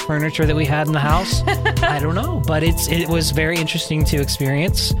toxic furniture that we had in the house, I don't know. But it was very interesting to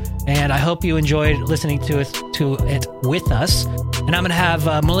experience, and I hope you enjoyed listening to it with us. And I'm going to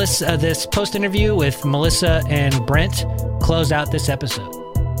have Melissa, this post interview with Melissa and Brent, close out this episode.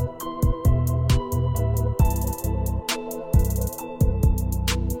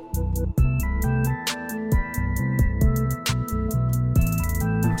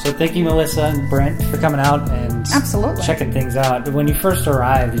 So thank you, Melissa and Brent, for coming out and Absolutely. checking things out. When you first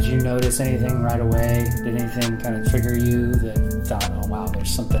arrived, did you notice anything right away? Did anything kind of trigger you that thought, oh, wow, there's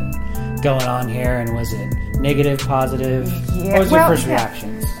something going on here? And was it negative, positive? Yeah, What was your first yeah.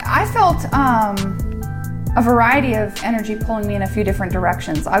 reactions? I felt a variety of energy pulling me in a few different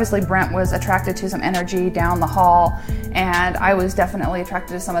directions. Obviously, Brent was attracted to some energy down the hall, and I was definitely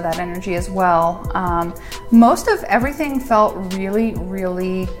attracted to some of that energy as well. Most of everything felt really,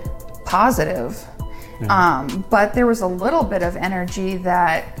 really positive. But there was a little bit of energy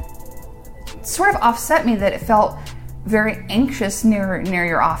that sort of offset me, that it felt very anxious near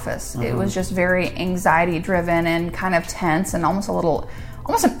your office. It was just very anxiety driven and kind of tense, and almost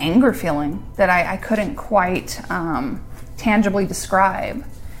an anger feeling that I couldn't quite tangibly describe.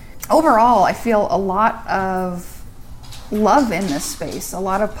 Overall, I feel a lot of love in this space, a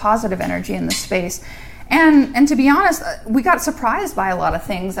lot of positive energy in this space. And to be honest, we got surprised by a lot of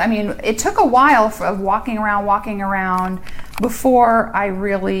things. I mean, it took a while of walking around before I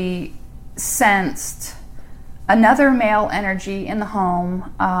really sensed another male energy in the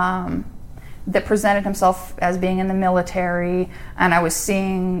home that presented himself as being in the military, and I was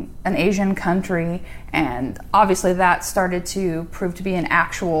seeing an Asian country, and obviously that started to prove to be an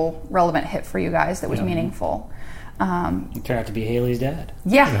actual relevant hit for you guys that was meaningful. It turned out to be Haley's dad.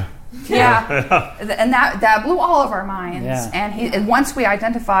 Yeah. And that blew all of our minds. Yeah. And once we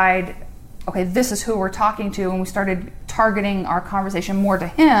identified, okay, this is who we're talking to, and we started targeting our conversation more to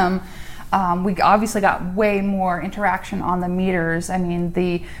him, we obviously got way more interaction on the meters. I mean,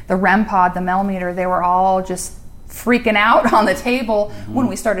 the REM pod, the Mel meter, they were all just freaking out on the table when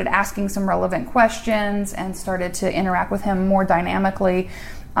we started asking some relevant questions and started to interact with him more dynamically.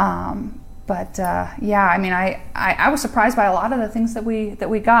 I mean, I was surprised by a lot of the things that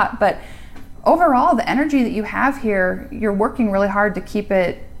we got, but overall, the energy that you have here, you're working really hard to keep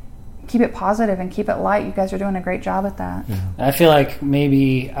it positive and keep it light. You guys are doing a great job at that. Yeah. I feel like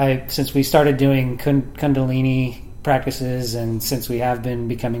maybe since we started doing Kundalini practices, and since we have been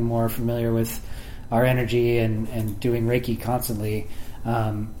becoming more familiar with our energy and doing Reiki constantly,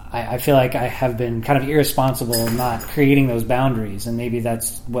 I feel like I have been kind of irresponsible not creating those boundaries, and maybe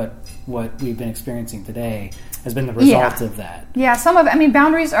that's what we've been experiencing today has been the result of that. Yeah,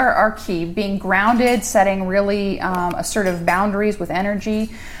 boundaries are key. Being grounded, setting really assertive boundaries with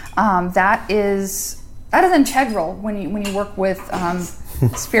energy, that is integral when you work with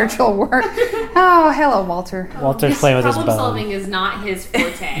spiritual work. Oh, hello, Walter. Walter's playing with his bone. Problem solving is not his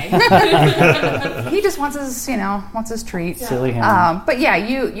forte. He just wants his treat. Silly him. But yeah,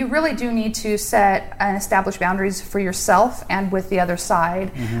 you really do need to set and establish boundaries for yourself and with the other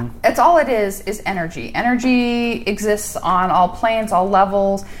side. Mm-hmm. It's all it is energy. Energy exists on all planes, all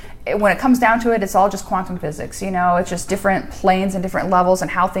levels. When it comes down to it, it's all just quantum physics. It's just different planes and different levels and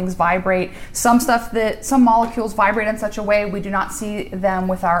how things vibrate. Some molecules vibrate in such a way we do not see them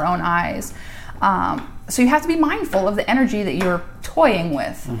with our own eyes. So you have to be mindful of the energy that you're toying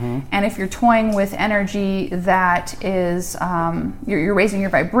with. Mm-hmm. And if you're toying with energy that is, you're raising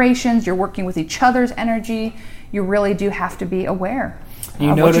your vibrations, you're working with each other's energy, you really do have to be aware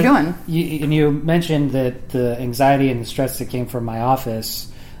of what you're doing. You mentioned that the anxiety and the stress that came from my office.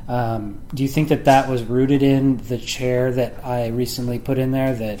 Do you think that was rooted in the chair that I recently put in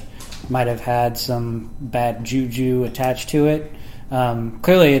there that might have had some bad juju attached to it?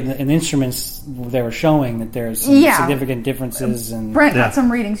 Clearly, in the instruments, they were showing that there's some significant differences. And Brent got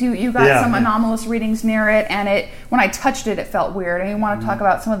some readings. You got some anomalous readings near it, and when I touched it, it felt weird. And you want to talk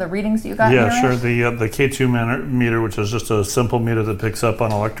about some of the readings that you got near it? Yeah, sure. The K2 meter, which is just a simple meter that picks up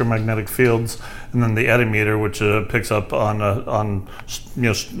on electromagnetic fields, and then the Edimeter, which picks up on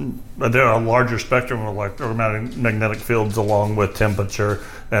there are a larger spectrum of electromagnetic fields, along with temperature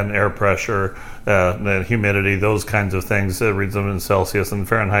and air pressure, and humidity, those kinds of things. It reads them in Celsius and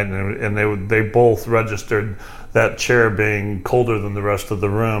Fahrenheit, and they both registered that chair being colder than the rest of the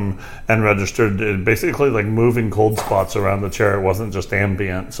room, and registered basically like moving cold spots around the chair. It wasn't just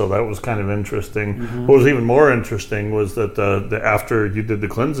ambient, so that was kind of interesting. Mm-hmm. What was even more interesting was that after you did the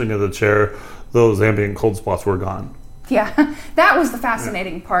cleansing of the chair, those ambient cold spots were gone. Yeah, that was the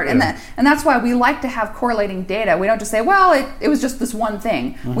fascinating part, and that's why we like to have correlating data. We don't just say, well, it was just this one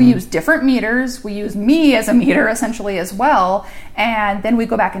thing. Mm-hmm. We use different meters. We use me as a meter, essentially, as well, and then we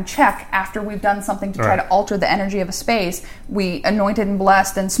go back and check after we've done something to try to alter the energy of a space. We anointed and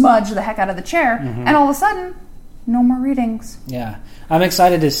blessed and smudged the heck out of the chair, and all of a sudden, no more readings. Yeah. I'm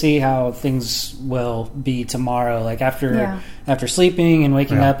excited to see how things will be tomorrow, like after sleeping and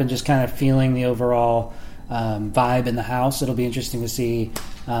waking up and just kind of feeling the overall vibe in the house. It'll be interesting to see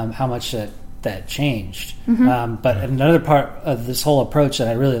how much that changed. Mm-hmm. But another part of this whole approach that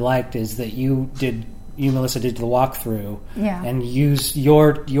I really liked is that you, Melissa, did the walkthrough and used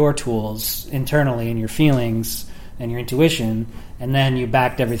your tools internally and your feelings and your intuition, and then you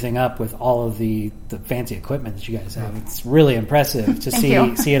backed everything up with all of the fancy equipment that you guys have. It's really impressive to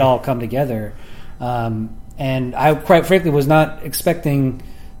see it all come together. And I, quite frankly, was not expecting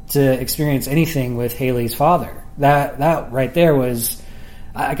to experience anything with Haley's father. That right there was,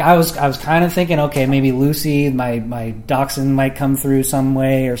 I was kind of thinking, okay, maybe Lucy, my dachshund, might come through some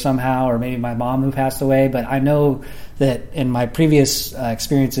way or somehow, or maybe my mom who passed away. But I know that in my previous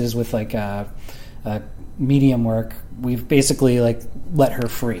experiences with medium work, we've basically let her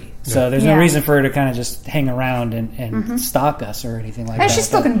free. So there's no reason for her to kind of just hang around and stalk us or anything like that. And she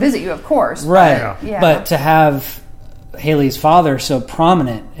still can visit you, of course. Right. But to have Haley's father so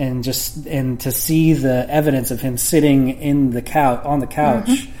prominent and to see the evidence of him sitting on the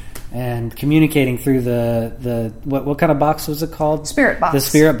couch and communicating through the what kind of box was it called? Spirit box. The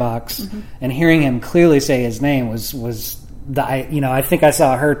spirit box, and hearing him clearly say his name was I think I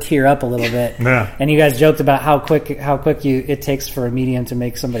saw her tear up a little bit. Yeah. And you guys joked about how quick it takes for a medium to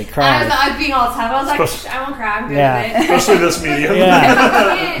make somebody cry. I was being all tough. I was like, I won't cry. I'm good with it. Especially this medium.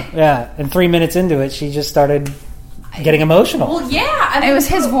 Yeah. And 3 minutes into it, she just started getting emotional. Well, yeah. It was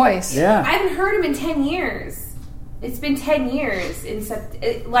his voice. Yeah. I haven't heard him in 10 years. It's been 10 years.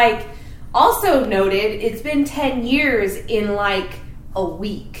 Also noted, it's been 10 years in a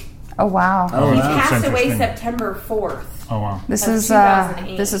week. Oh, wow. He passed away September 4th. Oh, wow. This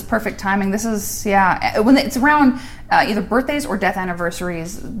is perfect timing. This is, when it's around either birthdays or death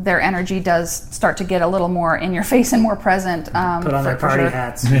anniversaries, their energy does start to get a little more in your face and more present. Put on their party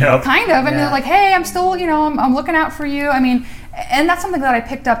hats. Yep. Kind of. I mean, they're like, hey, I'm still, I'm looking out for you. I mean, and that's something that I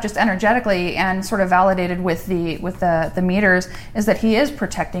picked up just energetically and sort of validated with the meters, is that he is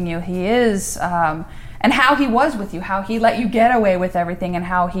protecting you. He is, and how he was with you, how he let you get away with everything, and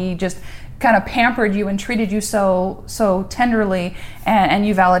how he just kind of pampered you and treated you so tenderly, and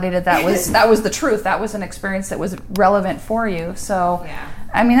you validated that was the truth. That was an experience that was relevant for you. So,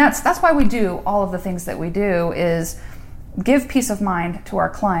 I mean, that's why we do all of the things that we do, is give peace of mind to our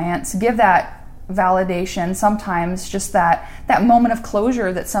clients, give that validation, sometimes just that moment of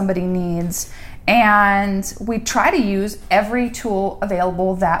closure that somebody needs. And we try to use every tool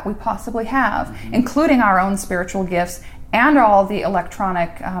available that we possibly have, including our own spiritual gifts and all the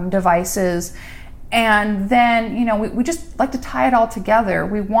electronic devices. And then, you know, we just like to tie it all together.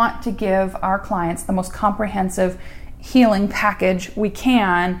 We want to give our clients the most comprehensive healing package we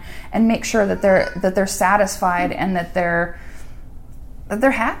can, and make sure that they're satisfied, and that they're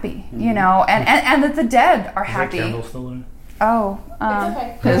happy, you know, and that the dead are happy. Is that candle still there? Oh,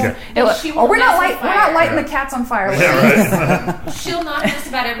 It's okay. we're not lighting the cats on fire. She'll knock just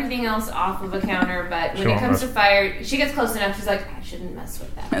about everything else off of a counter, but when it comes to fire, she gets close enough. She's like, I shouldn't mess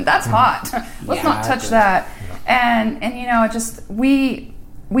with that. That's hot. Let's not touch that. And you know, just we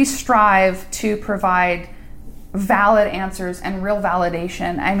strive to provide valid answers and real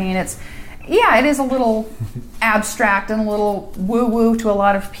validation. I mean, it is a little abstract and a little woo-woo to a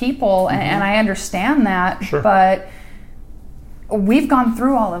lot of people, and I understand that, but we've gone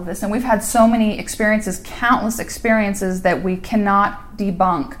through all of this, and we've had so many experiences, countless experiences, that we cannot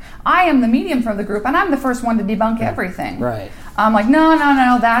debunk. I am the medium from the group, and I'm the first one to debunk everything. Right. I'm like, no,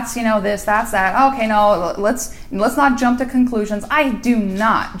 that's, you know, this, that's that. Okay, no, let's not jump to conclusions. I do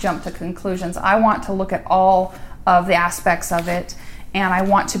not jump to conclusions. I want to look at all of the aspects of it, and I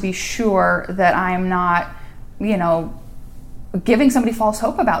want to be sure that I'm not, you know, giving somebody false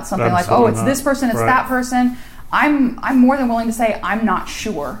hope about something. Absolutely like, oh, it's this person, it's that person. I'm more than willing to say I'm not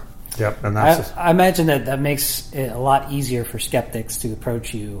sure. Yep, and that's I imagine that makes it a lot easier for skeptics to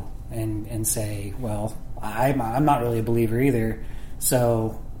approach you and say, well, I'm not really a believer either,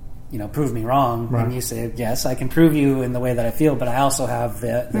 so, you know, prove me wrong. Right. And you say, yes, I can prove you in the way that I feel, but I also have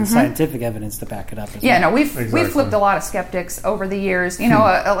the scientific evidence to back it up as well. We've flipped a lot of skeptics over the years. You know,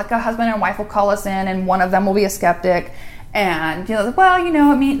 like a husband and wife will call us in, and one of them will be a skeptic. And, you know, well, you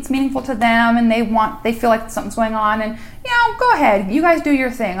know, it's meaningful to them, and they feel like something's going on, and, you know, go ahead, you guys do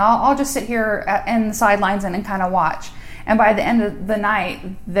your thing. I'll just sit here in the sidelines and kind of watch. And by the end of the night,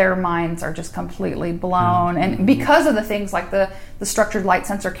 their minds are just completely blown. And because of the things like the structured light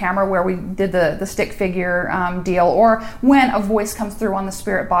sensor camera, where we did the stick figure deal, or when a voice comes through on the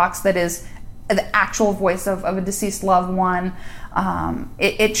spirit box that is the actual voice of a deceased loved one,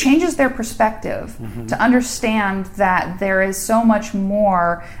 it changes their perspective to understand that there is so much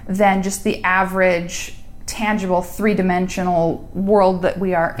more than just the average tangible three-dimensional world that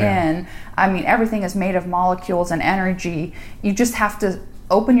we are in. I mean, everything is made of molecules and energy. You just have to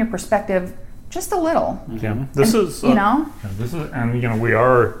open your perspective just a little. Yeah, this is you know. And you know, we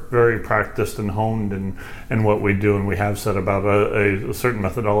are very practiced and honed in what we do, and we have said about a certain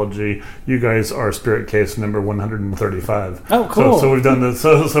methodology. You guys are spirit case number 135. Oh, cool! So we've done this.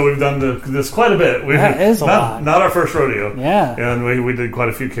 So we've done this quite a bit. That is a lot. Not our first rodeo. Yeah, and we did quite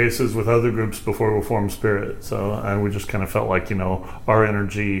a few cases with other groups before we formed Spirit. So and we just kind of felt like, you know, our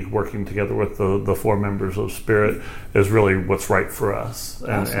energy working together with the four members of Spirit is really what's right for us,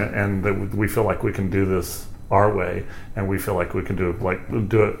 and that we feel like we can do this our way, and we feel like we can do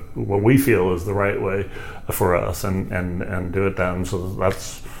it what we feel is the right way for us, and do it then. So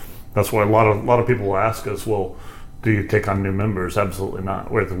that's why a lot of people will ask us, well, do you take on new members? Absolutely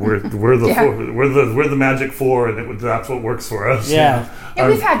not. We're the we're the magic four, and that's what works for us. Yeah. Yeah,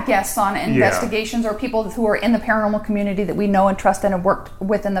 we've had guests on investigations, or people who are in the paranormal community that we know and trust and have worked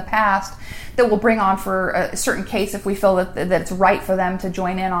with in the past, that we'll bring on for a certain case if we feel that it's right for them to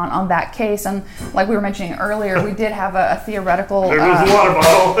join in on that case. And like we were mentioning earlier, we did have a theoretical. There was a water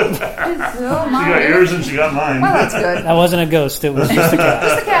bottle. She got yours and she got mine. Well, that's good. That wasn't a ghost. It was just a cat.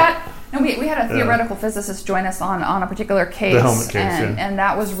 Just a cat. No, we had a theoretical physicist join us on a particular case, the helmet case, and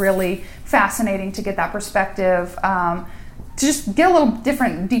that was really fascinating to get that perspective, to just get a little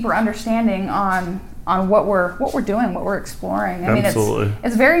different, deeper understanding on what we're doing, what we're exploring. I Absolutely. mean,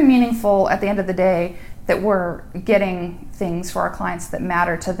 it's very meaningful at the end of the day that we're getting things for our clients that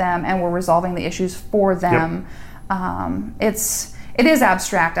matter to them, and we're resolving the issues for them. Yep. It is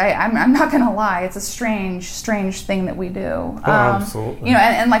abstract. I'm not going to lie. It's a strange thing that we do. Oh, absolutely. You know,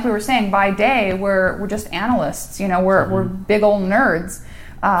 and like we were saying, by day we're just analysts. You know, we're big old nerds.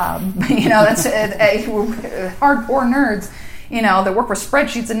 You know, that's we're hardcore nerds. that work with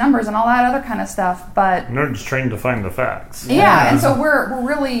spreadsheets and numbers and all that other kind of stuff. But Nerds trained to find the facts. yeah, and so we're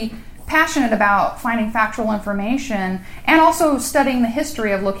really passionate about finding factual information and also studying the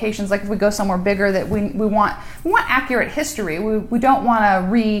history of locations. Like if we go somewhere bigger, that we want accurate history. We don't want to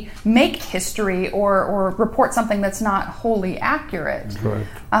remake history or report something that's not wholly accurate. Correct.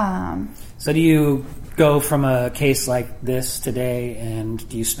 So do you go from a case like this today, and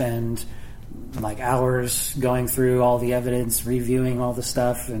do you spend like hours going through all the evidence, reviewing all the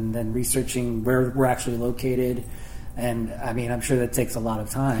stuff, and then researching where we're actually located? And I mean, I'm sure that takes a lot of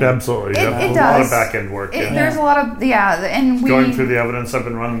time. Absolutely. It a does. lot of back end work. There's a lot of and we Going through the evidence. I've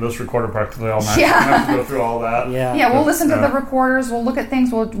been running this recorder practically all night. Yeah. I have to go through all that. Yeah, we'll listen to the recorders, we'll look at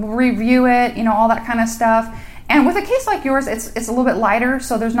things, we'll review it, all that kind of stuff. And with a case like yours, it's a little bit lighter,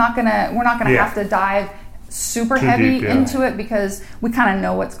 so we're not gonna have to dive super Too heavy deep, into it, because we kind of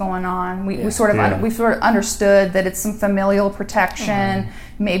know what's going on. We've sort of understood that it's some familial protection,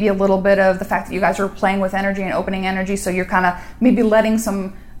 maybe a little bit of the fact that you guys are playing with energy and opening energy, so you're kind of maybe letting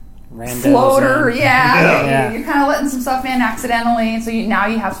some Randos floater, in. you're kind of letting some stuff in accidentally, and so now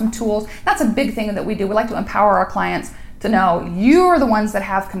you have some tools. That's a big thing that we do. We like to empower our clients to know you are the ones that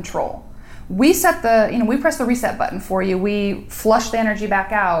have control. We set we press the reset button for you. We flush the energy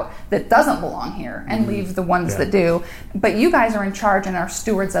back out that doesn't belong here and leave the ones that do. But you guys are in charge and are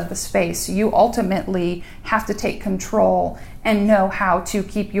stewards of the space. You ultimately have to take control and know how to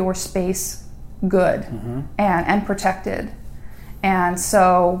keep your space good and protected. And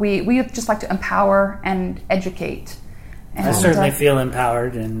so we just like to empower and educate. And I certainly feel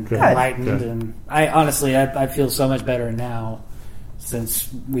empowered and enlightened, and I honestly I feel so much better now since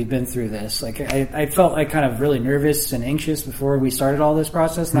we've been through this. Like I felt like kind of really nervous and anxious before we started all this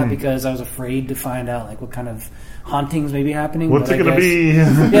process, not because I was afraid to find out like what kind of hauntings may be happening. What's it going to be?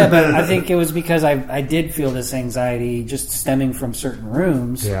 Yeah, but I think it was because I did feel this anxiety just stemming from certain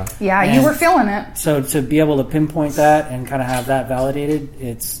rooms. Yeah, you were feeling it. So to be able to pinpoint that and kind of have that validated,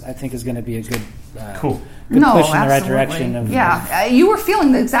 I think is going to be a good Cool. Good push in the right direction. You were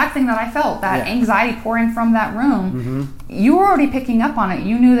feeling the exact thing that I felt, that anxiety pouring from that room. You were already picking up on it.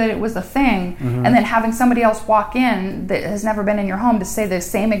 You knew that it was a thing. And then having somebody else walk in that has never been in your home to say the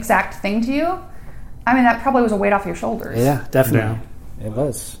same exact thing to you, I mean, that probably was a weight off your shoulders. Yeah, definitely. Yeah. It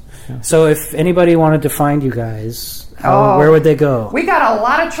was. Yeah. So if anybody wanted to find you guys, where would they go? We got a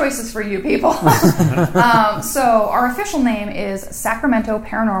lot of choices for you people. So our official name is Sacramento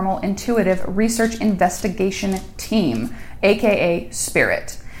Paranormal Intuitive Research Investigation Team, aka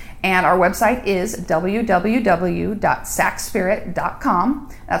SPIRIT. And our website is www.sacspirit.com.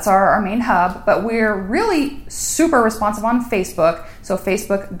 That's our main hub, but we're really super responsive on Facebook. So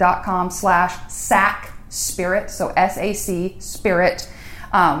facebook.com/SAC-SPIRIT, so SAC Spirit.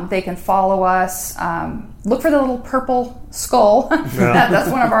 They can follow us. Look for the little purple skull.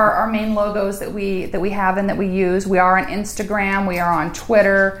 That's one of our main logos that we have and that we use. We are on Instagram. We are on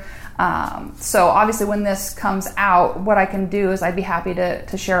Twitter. So obviously when this comes out, what I can do is I'd be happy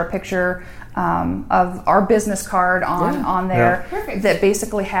to share a picture of our business card on there that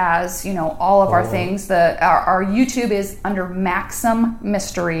basically has all of our things. Our YouTube is under Maxam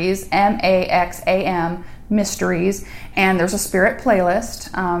Mysteries, MAXAM Mysteries, and there's a spirit playlist,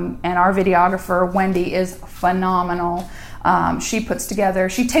 and our videographer Wendy is phenomenal. She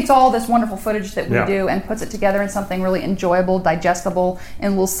takes all this wonderful footage that we do and puts it together in something really enjoyable, digestible,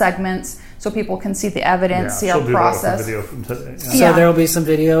 in little segments, so people can see the evidence, see our process. Video from today. So there will be some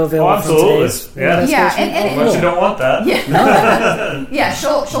video available from today's. Unless you don't want that.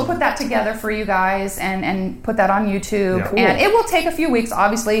 She'll put that together for you guys and put that on YouTube. Yeah. Cool. And it will take a few weeks.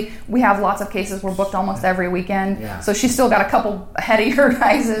 Obviously, we have lots of cases. We're booked almost every weekend. Yeah. So she's still got a couple ahead of your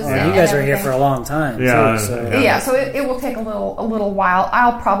guys'. You guys are here for a long time. So it will take a little while.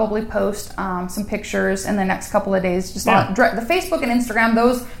 I'll probably post some pictures in the next couple of days. Just on the Facebook and Instagram.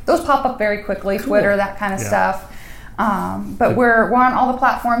 Those pop up very quickly. Cool. Twitter, that kind of stuff. But we're on all the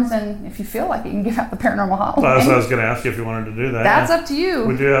platforms, and if you feel like it, you can give out the paranormal hotline. That's what I was going to ask you if you wanted to do that. That's up to you.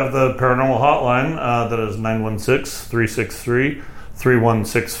 We do have the paranormal hotline. That is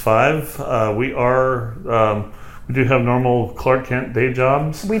 916-363-3165. We do have normal Clark Kent day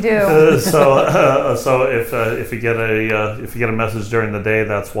jobs. We do. So if you get a message during the day,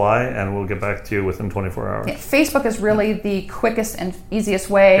 that's why, and we'll get back to you within 24 hours. Facebook is really the quickest and easiest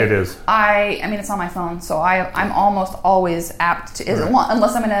way. It is. I mean, it's on my phone, so I'm almost always apt to,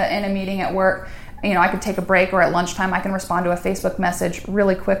 unless I'm in a meeting at work. I could take a break, or at lunchtime I can respond to a Facebook message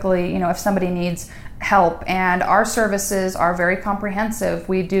really quickly, if somebody needs help. And our services are very comprehensive.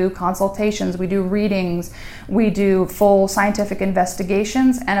 We do consultations, we do readings, we do full scientific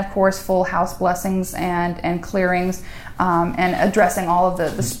investigations, and of course full house blessings and clearings, and addressing all of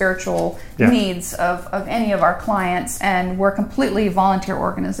the spiritual needs of any of our clients. And we're a completely volunteer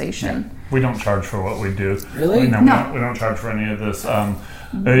organization. We don't charge for what we do. Really? No. We don't charge for any of this.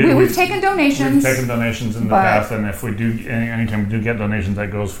 We've taken donations. We've taken donations in the past, and if we do, anytime we do get donations, that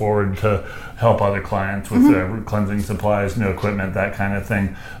goes forward to help other clients with cleansing supplies, new equipment, that kind of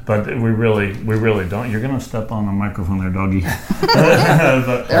thing. But we really don't. You're going to step on the microphone there, doggy.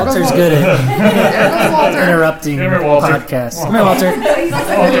 Walter's good at interrupting Come here, Walter. podcasts. Come here, Walter.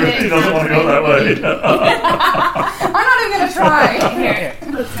 He doesn't want to go that way. I'm not even going to try. Here,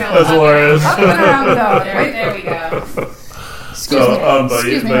 let's go. That's hilarious. Up and around though. There we go.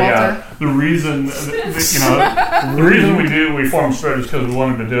 Excuse me, Walter. Yeah, the reason we formed Spirit is because we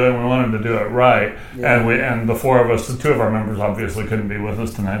wanted to do it, and we wanted to do it right. Yeah. And the four of us, the two of our members obviously couldn't be with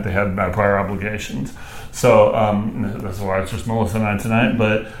us tonight. They had prior obligations, so that's why it's just Melissa and I tonight.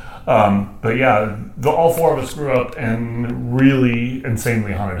 But yeah, all four of us grew up in really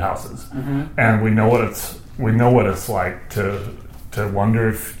insanely haunted houses, and we know what it's like to wonder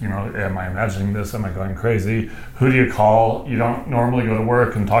if, am I imagining this? Am I going crazy? Who do you call? You don't normally go to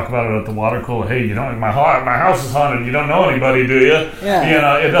work and talk about it at the water cooler. Hey, my house is haunted. You don't know anybody, do you?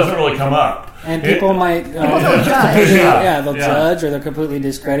 Yeah. It doesn't really come up. And people might judge. They'll judge, or they'll completely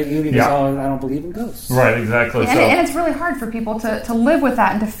discredit you because I don't believe in ghosts. Right, exactly. And it's really hard for people to live with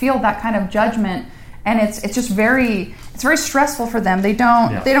that and to feel that kind of judgment. And it's just very stressful for them. They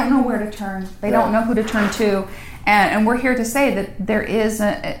don't know where to turn. They don't know who to turn to. And we're here to say that there is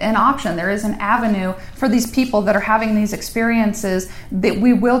an option, there is an avenue for these people that are having these experiences, that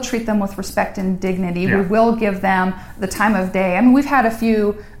we will treat them with respect and dignity. We will give them the time of day. I mean, we've had a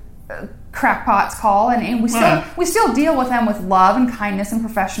few crackpots call, and we still deal with them with love and kindness and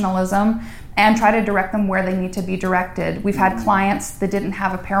professionalism, and try to direct them where they need to be directed. We've had clients that didn't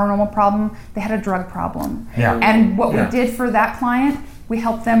have a paranormal problem, they had a drug problem. Yeah. And what we did for that client, we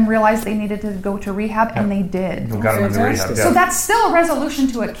helped them realize they needed to go to rehab, and they did. We got them into rehab. So that's still a resolution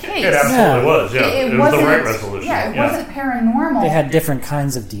to a case. It absolutely was. Yeah, it was the right resolution. Yeah, it wasn't paranormal. They had different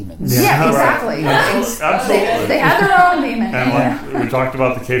kinds of demons. Yeah, exactly. Absolutely. They had their own demon. And we talked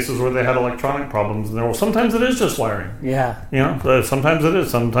about the cases where they had electronic problems, and sometimes it is just wiring. Yeah. Sometimes it is.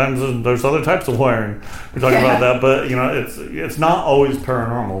 Sometimes there's other types of wiring. We talked about that, but it's not always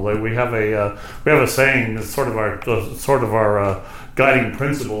paranormal. Like we have a saying. It's sort of our guiding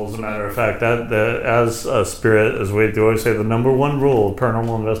principle, as a matter of fact, that as a spirit, as we do always say, the number one rule of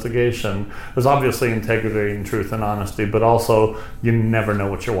paranormal investigation is obviously integrity and truth and honesty, but also you never know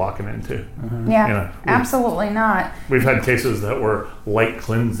what you're walking into. Yeah, absolutely not. We've had cases that were light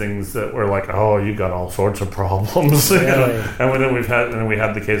cleansings that were like, oh, you got all sorts of problems. Really? And then we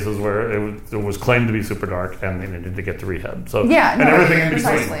had the cases where it was claimed to be super dark and they needed to get to rehab. So everything in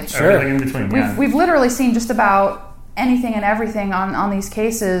between. Sure. Everything in between. We've literally seen just about anything and everything on these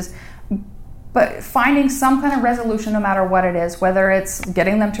cases, but finding some kind of resolution no matter what it is, whether it's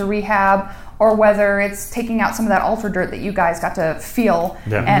getting them to rehab or whether it's taking out some of that altar dirt that you guys got to feel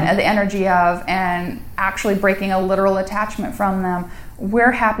and the energy of, and actually breaking a literal attachment from them.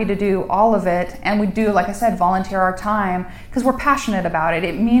 We're happy to do all of it, and we do, like I said, volunteer our time because we're passionate about it.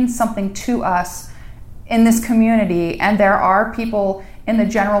 It means something to us in this community, and there are people in the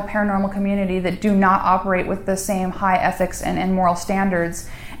general paranormal community that do not operate with the same high ethics and moral standards.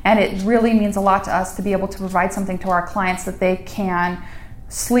 And it really means a lot to us to be able to provide something to our clients that they can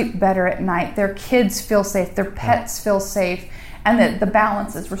sleep better at night, their kids feel safe, their pets feel safe, and that the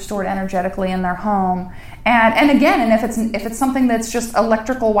balance is restored energetically in their home. And again, if it's something that's just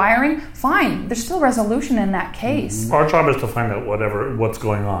electrical wiring, fine, there's still resolution in that case. Our job is to find out what's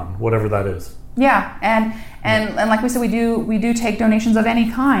going on, whatever that is. Yeah, and like we said, we do take donations of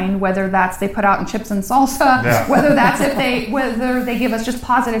any kind, whether that's they put out in chips and salsa, whether that's whether they give us just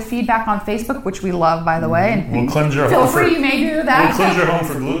positive feedback on Facebook, which we love, by the way. And we'll cleanse your feel home. Free, you may do that. We'll cleanse your home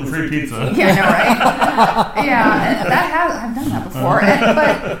for gluten-free pizza. Yeah, I know, right? Yeah, and I've done that before.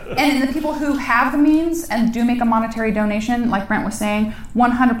 And the people who have the means and do make a monetary donation, like Brent was saying,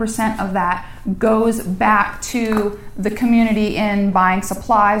 100% of that goes back to the community in buying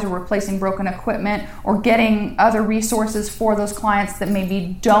supplies or replacing broken equipment or getting other resources for those clients that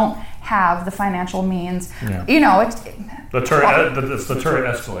maybe don't have the financial means. Yeah. The turret, it's the turret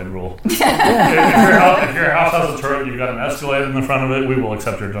Escalade rule. If your house has a turret, you've got an Escalade in the front of it, we will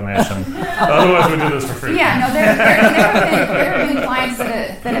accept your donation. Otherwise, we do this for free. Yeah, no, there have been clients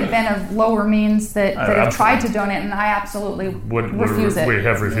that have been of lower means that have tried to donate, and I absolutely refuse it. We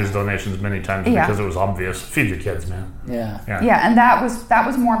have refused donations many times because it was obvious. Feed your kids, man. Yeah, and that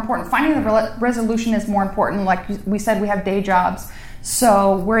was more important. Finding the resolution is more important. Like we said, we have day jobs,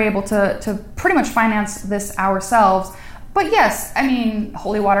 so we're able to pretty much finance this ourselves. But yes, I mean,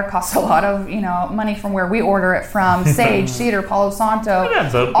 holy water costs a lot of money from where we order it from, sage, cedar, Palo Santo,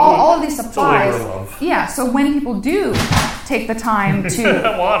 all of these supplies. Yeah, so when people do take the time to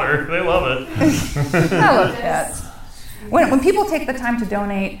that water, they love it. I love that. When people take the time to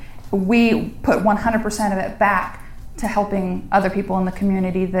donate, we put 100% of it back to helping other people in the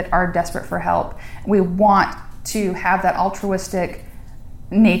community that are desperate for help. We want to have that altruistic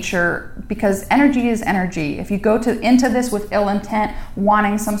nature, because energy is energy. If you go into this with ill intent,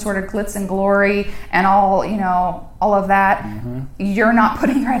 wanting some sort of glitz and glory and all of that, you're not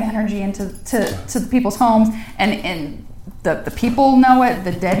putting the right energy into the people's homes, and the people know it,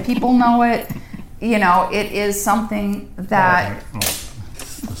 the dead people know it. It is something that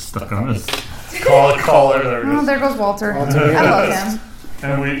stuck on this caller. There goes Walter. I love him.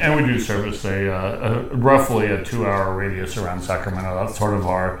 And we do service roughly a 2-hour radius around Sacramento. That's sort of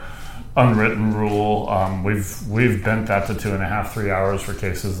our unwritten rule. We've bent that to 2.5-3 hours for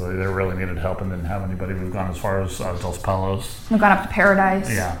cases that they really needed help and didn't have anybody. We've gone as far as Dos Palos. We've gone up to Paradise.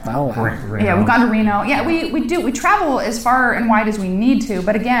 Yeah. Oh, wow. Reno. Yeah, we've gone to Reno. Yeah, we do. We travel as far and wide as we need to.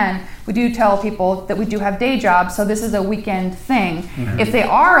 But again, we do tell people that we do have day jobs, so this is a weekend thing. Mm-hmm. If they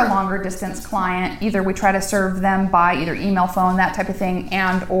are a longer distance client, either we try to serve them by either email, phone, that type of thing,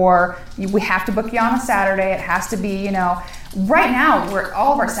 and or we have to book you on a Saturday. It has to be, Right now,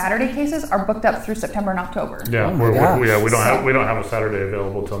 all of our Saturday cases are booked up through September and October. Yeah, we don't have a Saturday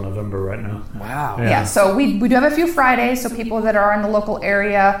available till November right now. Wow. Yeah, so we do have a few Fridays, so people that are in the local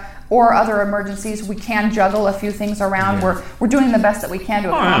area or other emergencies, we can juggle a few things around. Yeah. We're doing the best that we can to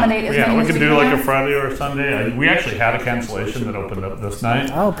accommodate as many as we can. Yeah, we could do like a Friday or a Sunday. We actually had a cancellation that opened up this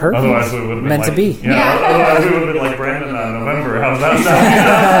night. Oh, perfect. Otherwise, we would have been meant to be. Otherwise, we would have been like Brandon in November. How's that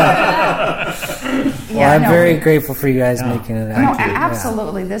sound? I'm very grateful for you guys making it out. No,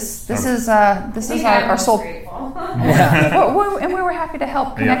 absolutely. This is our sole. And we were happy to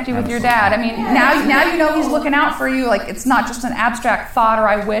help connect you with your dad. I mean, now he's looking out for you. Like, it's not just an abstract thought or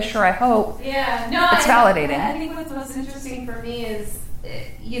I wish or I hope. Yeah, no, it's validating. I think what's most interesting for me is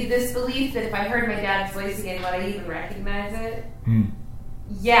this belief that if I heard my dad's voice again, would I even recognize it?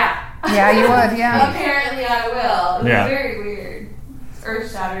 Yeah. Yeah, you would. Yeah. Apparently, I will. It's very weird. It's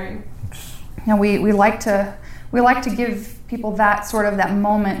earth-shattering. We like to give people that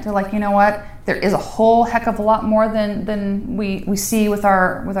moment to, like, you know what, there is a whole heck of a lot more than we see with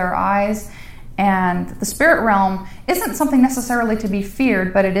our eyes, and the spirit realm isn't something necessarily to be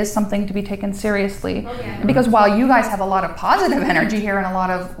feared, but it is something to be taken seriously. Because while you guys have a lot of positive energy here and a lot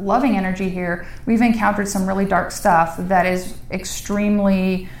of loving energy here, we've encountered some really dark stuff that is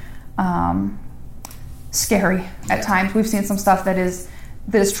extremely scary at times. We've seen some stuff that is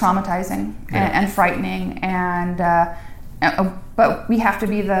traumatizing and frightening, but we have to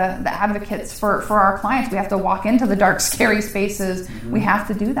be the advocates for our clients. We have to walk into the dark, scary spaces. We have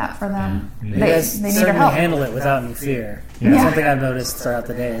to do that for them. You They guys need our certainly help. handle it without any fear. Yeah. Something I've noticed throughout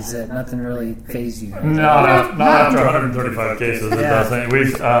the day is that nothing really fazes you. Not after 135 cases. It doesn't.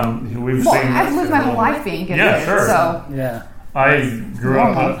 We've seen. I've lived my whole life being gifted. Yeah, sure. So Yeah. I grew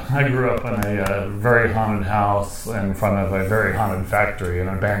up in a very haunted house in front of a very haunted factory, an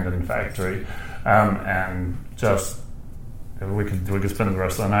abandoned factory, and just we could spend the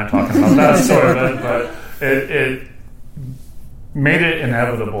rest of the night talking about that story, but it made it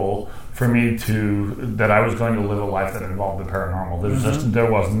inevitable for me that I was going to live a life that involved the paranormal. There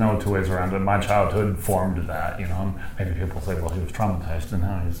was no two ways around it. My childhood formed that. Maybe people say, well, he was traumatized and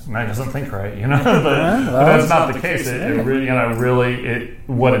now he doesn't think right. But that's not the case. It really,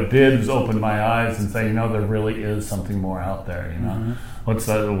 what it did was open my eyes and say, there really is something more out there. What's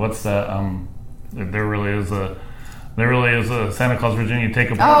that? There really is a Santa Claus, Virginia. You take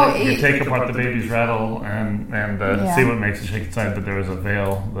apart the baby's rattle and see what makes it shake inside. But there is a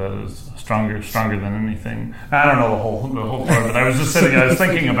veil that is stronger than anything. I don't know the whole story, but I was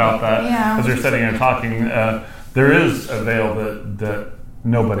thinking about that as we were sitting here talking. There is a veil that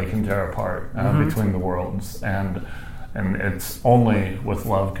nobody can tear apart between the worlds, and it's only with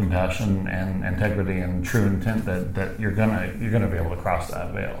love, compassion, and integrity and true intent that you're gonna be able to cross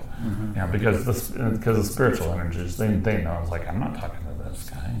that veil. Because the spiritual energies, they know. It's like, I'm not talking to this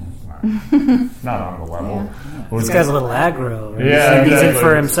guy is not on the level. This guy's a little aggro. Right? Yeah, He's in exactly.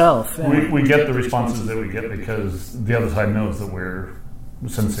 for himself. We get the responses that we get because the other side knows that we're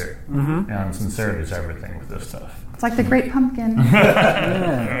sincere. And sincerity is everything with this stuff. It's like the Great Pumpkin.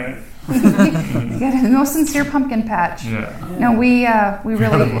 Yeah. You got a most sincere pumpkin patch. Yeah. No, we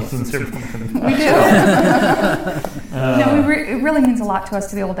really The most sincere pumpkin. we do. No, it really means a lot to us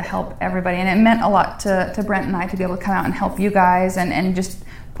to be able to help everybody, and it meant a lot to Brent and I to be able to come out and help you guys and just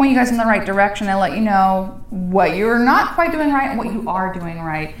point you guys in the right direction and let you know what you're not quite doing right and what you are doing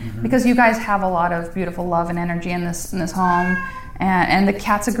right, because you guys have a lot of beautiful love and energy in this home, and the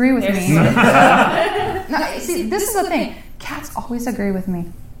cats agree with me. No, see, this is the thing. Cats always agree with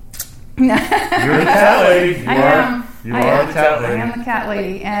me. You're the cat lady. You are the cat lady. I am the cat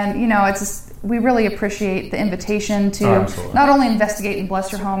lady, and it's just, we really appreciate the invitation to Absolutely. not only investigate and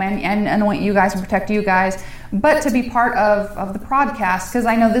bless your home and anoint you guys and protect you guys, but to be part of the podcast, because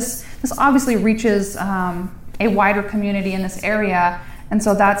I know this obviously reaches a wider community in this area, and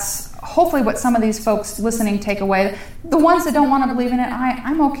so that's hopefully what some of these folks listening take away. The ones that don't want to believe in it,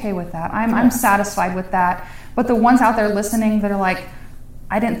 I'm okay with that. I'm satisfied with that. But the ones out there listening that are like,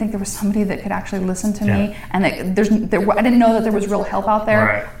 I didn't think there was somebody that could actually listen to me, and I didn't know that there was real help out there.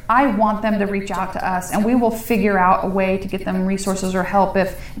 Right. I want them to reach out to us, and we will figure out a way to get them resources or help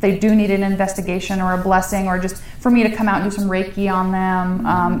if they do need an investigation or a blessing, or just for me to come out and do some Reiki on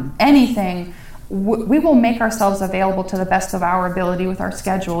them, anything. We will make ourselves available to the best of our ability with our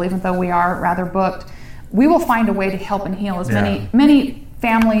schedule, even though we are rather booked. We will find a way to help and heal as many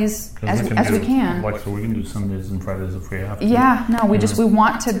families as we can. Like, so we can do Sundays and Fridays if we have to. Yeah, no, we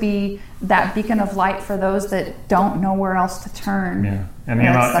want to be that beacon of light for those that don't know where else to turn. Yeah, and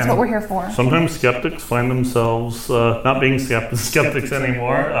that's what we're here for. Sometimes skeptics find themselves not being skeptics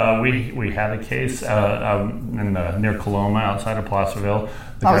anymore. We had a case near Coloma, outside of Placerville.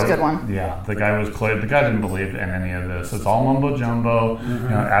 That was a good one. Yeah, the guy didn't believe in any of this. It's all mumbo jumbo.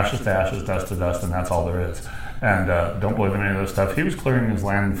 Ashes to ashes, dust to dust, and that's all there is. And don't believe in any of this stuff. He was clearing his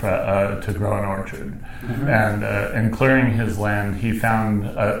land to grow an orchard, and in clearing his land, he found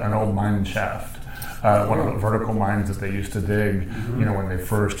an old mine shaft, one of the vertical mines that they used to dig, when they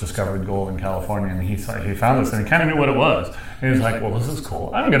first discovered gold in California. And he found this, and he kind of knew what it was. And he was like, "Well, this is cool.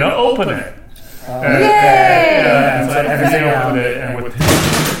 I'm going to open it." And so everything opened it, and with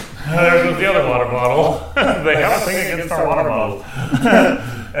there goes the other water bottle. They have a thing against our water bottles.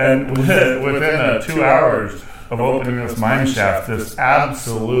 And within 2 hours of opening this mine shaft, this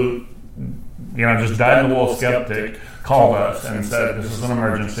absolute, just dyed-in-the-wool skeptic called us and said, "This is an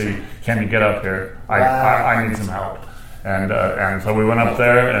emergency. Can you get up here? I need some help." And so we went up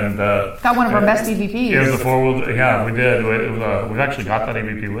there and got one of our best EVPs. It was a 4-wheel. Yeah, we did. We've actually got that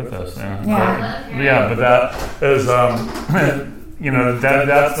EVP with us. But that is.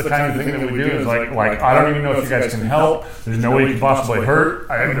 That's the kind of thing that we do. Is like I don't even know if you guys can help. There's no way you can possibly hurt.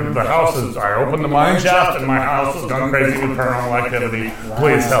 I opened the mine shaft and my house has gone crazy with paranormal activity.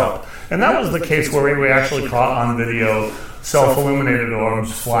 Please help. And that was the case where we actually caught on video self-illuminated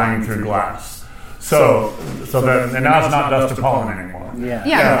orbs flying through glass. So and now it's not dust or pollen anymore.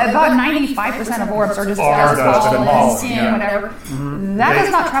 Yeah, about 95% of orbs are just dust, pollen, skin, whatever. That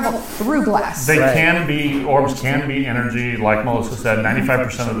does not travel through glass. Orbs can be energy, like Melissa said.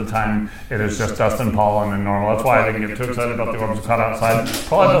 95% of the time, it is just dust and pollen and normal. That's why I didn't get too excited about the orbs caught outside.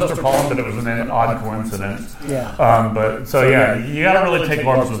 Probably dust or pollen, but it was an odd coincidence. Yeah. You got to really take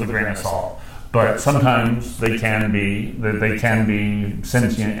orbs with a grain of salt. But sometimes they can be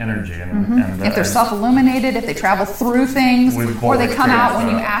sentient energy, and if they're self-illuminated, if they travel through things, or they come out when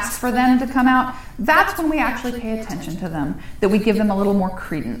you ask for them to come out, that's when we actually pay attention to them. That we give them a little more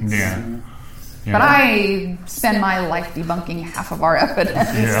credence. Yeah. But I spend my life debunking half of our evidence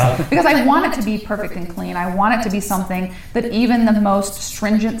because I want it to be perfect and clean. I want it to be something that even the most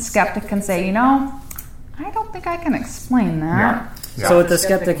stringent skeptic can say, I don't think I can explain that. Yeah. So with the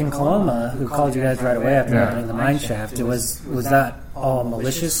skeptic in Coloma who called you guys right away after opening the mine shaft, was that all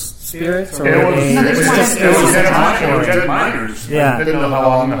malicious spirits? Or it was dead miners. Yeah. They didn't know how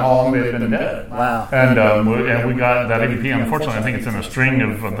long they had been dead. Wow. And we got that EVP. Unfortunately, I think it's in a string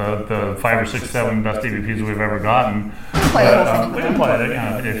of the 5 or 6, 7 best EVPs we've ever gotten. We can play it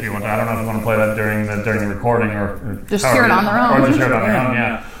if you want. I don't know if you want to play that during the recording or just hear it on their own. Or just hear it on their own.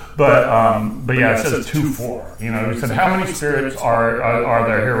 Yeah. But it says 2-4. We said, how many spirits are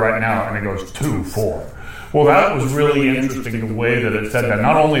there here right now? And it goes 2-4. Well, that was really interesting the way that it said that.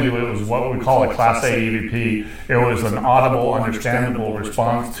 Not only it was what we call a Class A EVP, it was an audible, understandable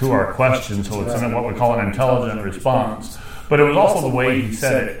response to our question. So it's what we call an intelligent response. But it was also the way he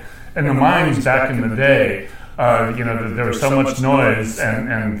said it. And the mines back in the day, there was so much noise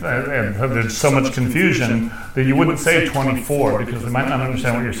and there's so much confusion that you wouldn't say 24 because they might not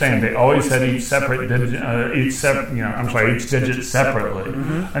understand what you're saying. They always said each digit separately,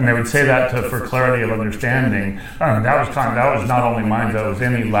 and they would say that for clarity of understanding. That was not only mine, that was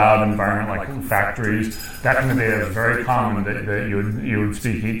any loud environment like factories. Back in the day, it was very common that you would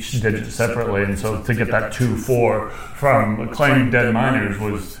speak each digit separately, and so to get that 2-4 from claimed dead miners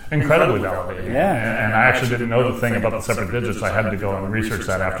was incredibly validating. Yeah. And I actually didn't know the thing about the separate digits. I had to go and research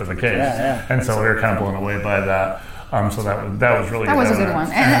that after the case. And so we were kind of blown away by that. So that was really that was a good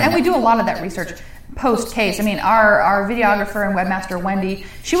one. And we do a lot of that research post case. I mean, our videographer and webmaster Wendy,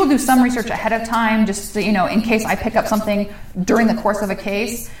 she will do some research ahead of time, just to, in case I pick up something during the course of a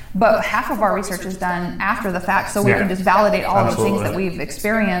case. But half of our research is done after the fact, so we can just validate all of the things that we've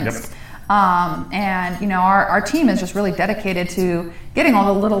experienced. Yep. And our team is just really dedicated to getting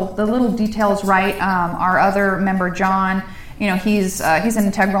all the little details right. Our other member, John, he's an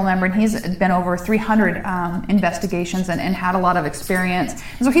integral member, and he's been over 300 investigations and had a lot of experience.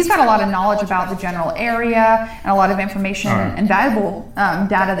 And so he's got a lot of knowledge about the general area and a lot of information and valuable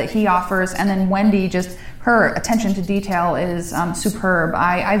data that he offers. And then Wendy, just her attention to detail is superb.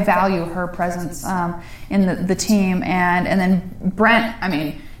 I value her presence in the team. And then Brent, I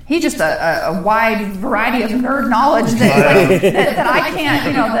mean, he's just a wide variety of nerd knowledge that I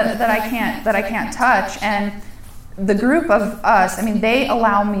can't, that I can't touch. And the group of us, I mean, they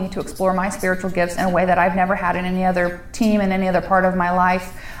allow me to explore my spiritual gifts in a way that I've never had in any other team in any other part of my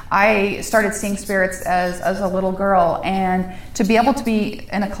life. I started seeing spirits as a little girl, and to be able to be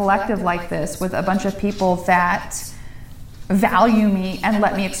in a collective like this with a bunch of people that value me and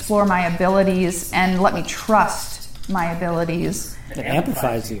let me explore my abilities and let me trust my abilities. It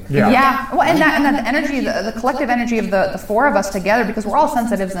amplifies you. Yeah. Well, and that the energy, the collective energy of the four of us together, because we're all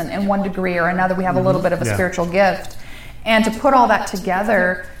sensitives in one degree or another. We have a little bit of a spiritual gift. And to put all that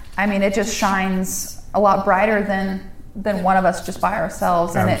together, I mean, it just shines a lot brighter than one of us just by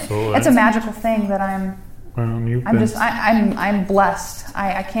ourselves. And it's a magical thing that I'm blessed.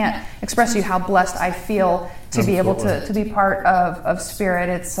 I can't express to you how blessed I feel to be able to be part of Spirit.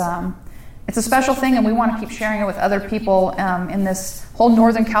 It's a special thing, and we want to keep sharing it with other people in this whole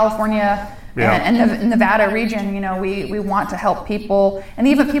Northern California and Nevada region. We want to help people, and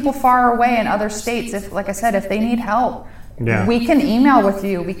even people far away in other states. If, like I said, if they need help, we can email with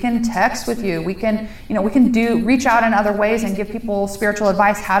you, we can text with you, we can reach out in other ways and give people spiritual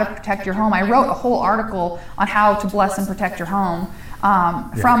advice how to protect your home. I wrote a whole article on how to bless and protect your home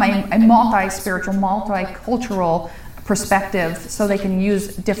from a multi-spiritual, multicultural perspective, so they can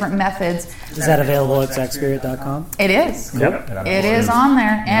use different methods. Is that available at SackSpirit.com? It is. Yep. It is on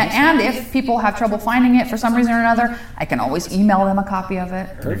there. And if people have trouble finding it for some reason or another, I can always email them a copy of it.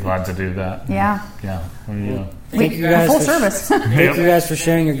 I'd be glad to do that. Yeah. Thank you guys full service. Thank you guys for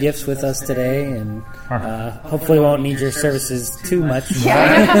sharing your gifts with us today, and hopefully we won't need your services too much.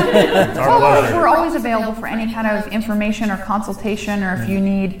 Well, we're always available for any kind of information or consultation, or if you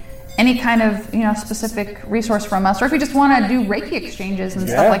need any kind of specific resource from us, or if you just want to do Reiki exchanges and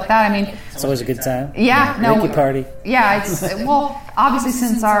stuff like that. I mean, it's always a good time. Reiki party. Yeah, it's obviously,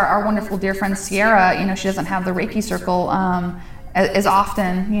 since our wonderful dear friend Sierra, she doesn't have the Reiki circle as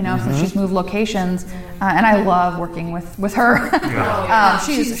often, since she's moved locations, and I love working with her.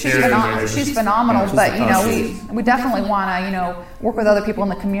 She's phenomenal. But we definitely want to work with other people in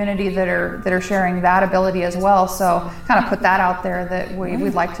the community that are sharing that ability as well. So kind of put that out there that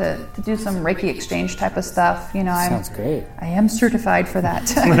we'd like to do some Reiki exchange type of stuff. Sounds great. I am certified for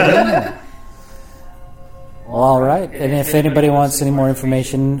that. Well, all right. And if anybody wants any more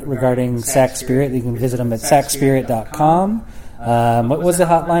information regarding Sack Spirit, you can visit them at sackspirit.com. What was the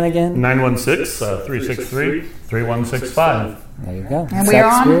hotline again? 916-363-3165. There you go. And we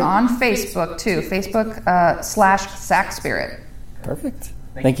are on Facebook too. Facebook /Sack Spirit. Perfect.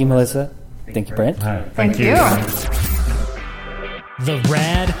 Thank you, Melissa. Thank you, Brent. All right. Thank you. The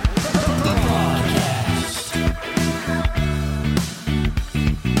Rad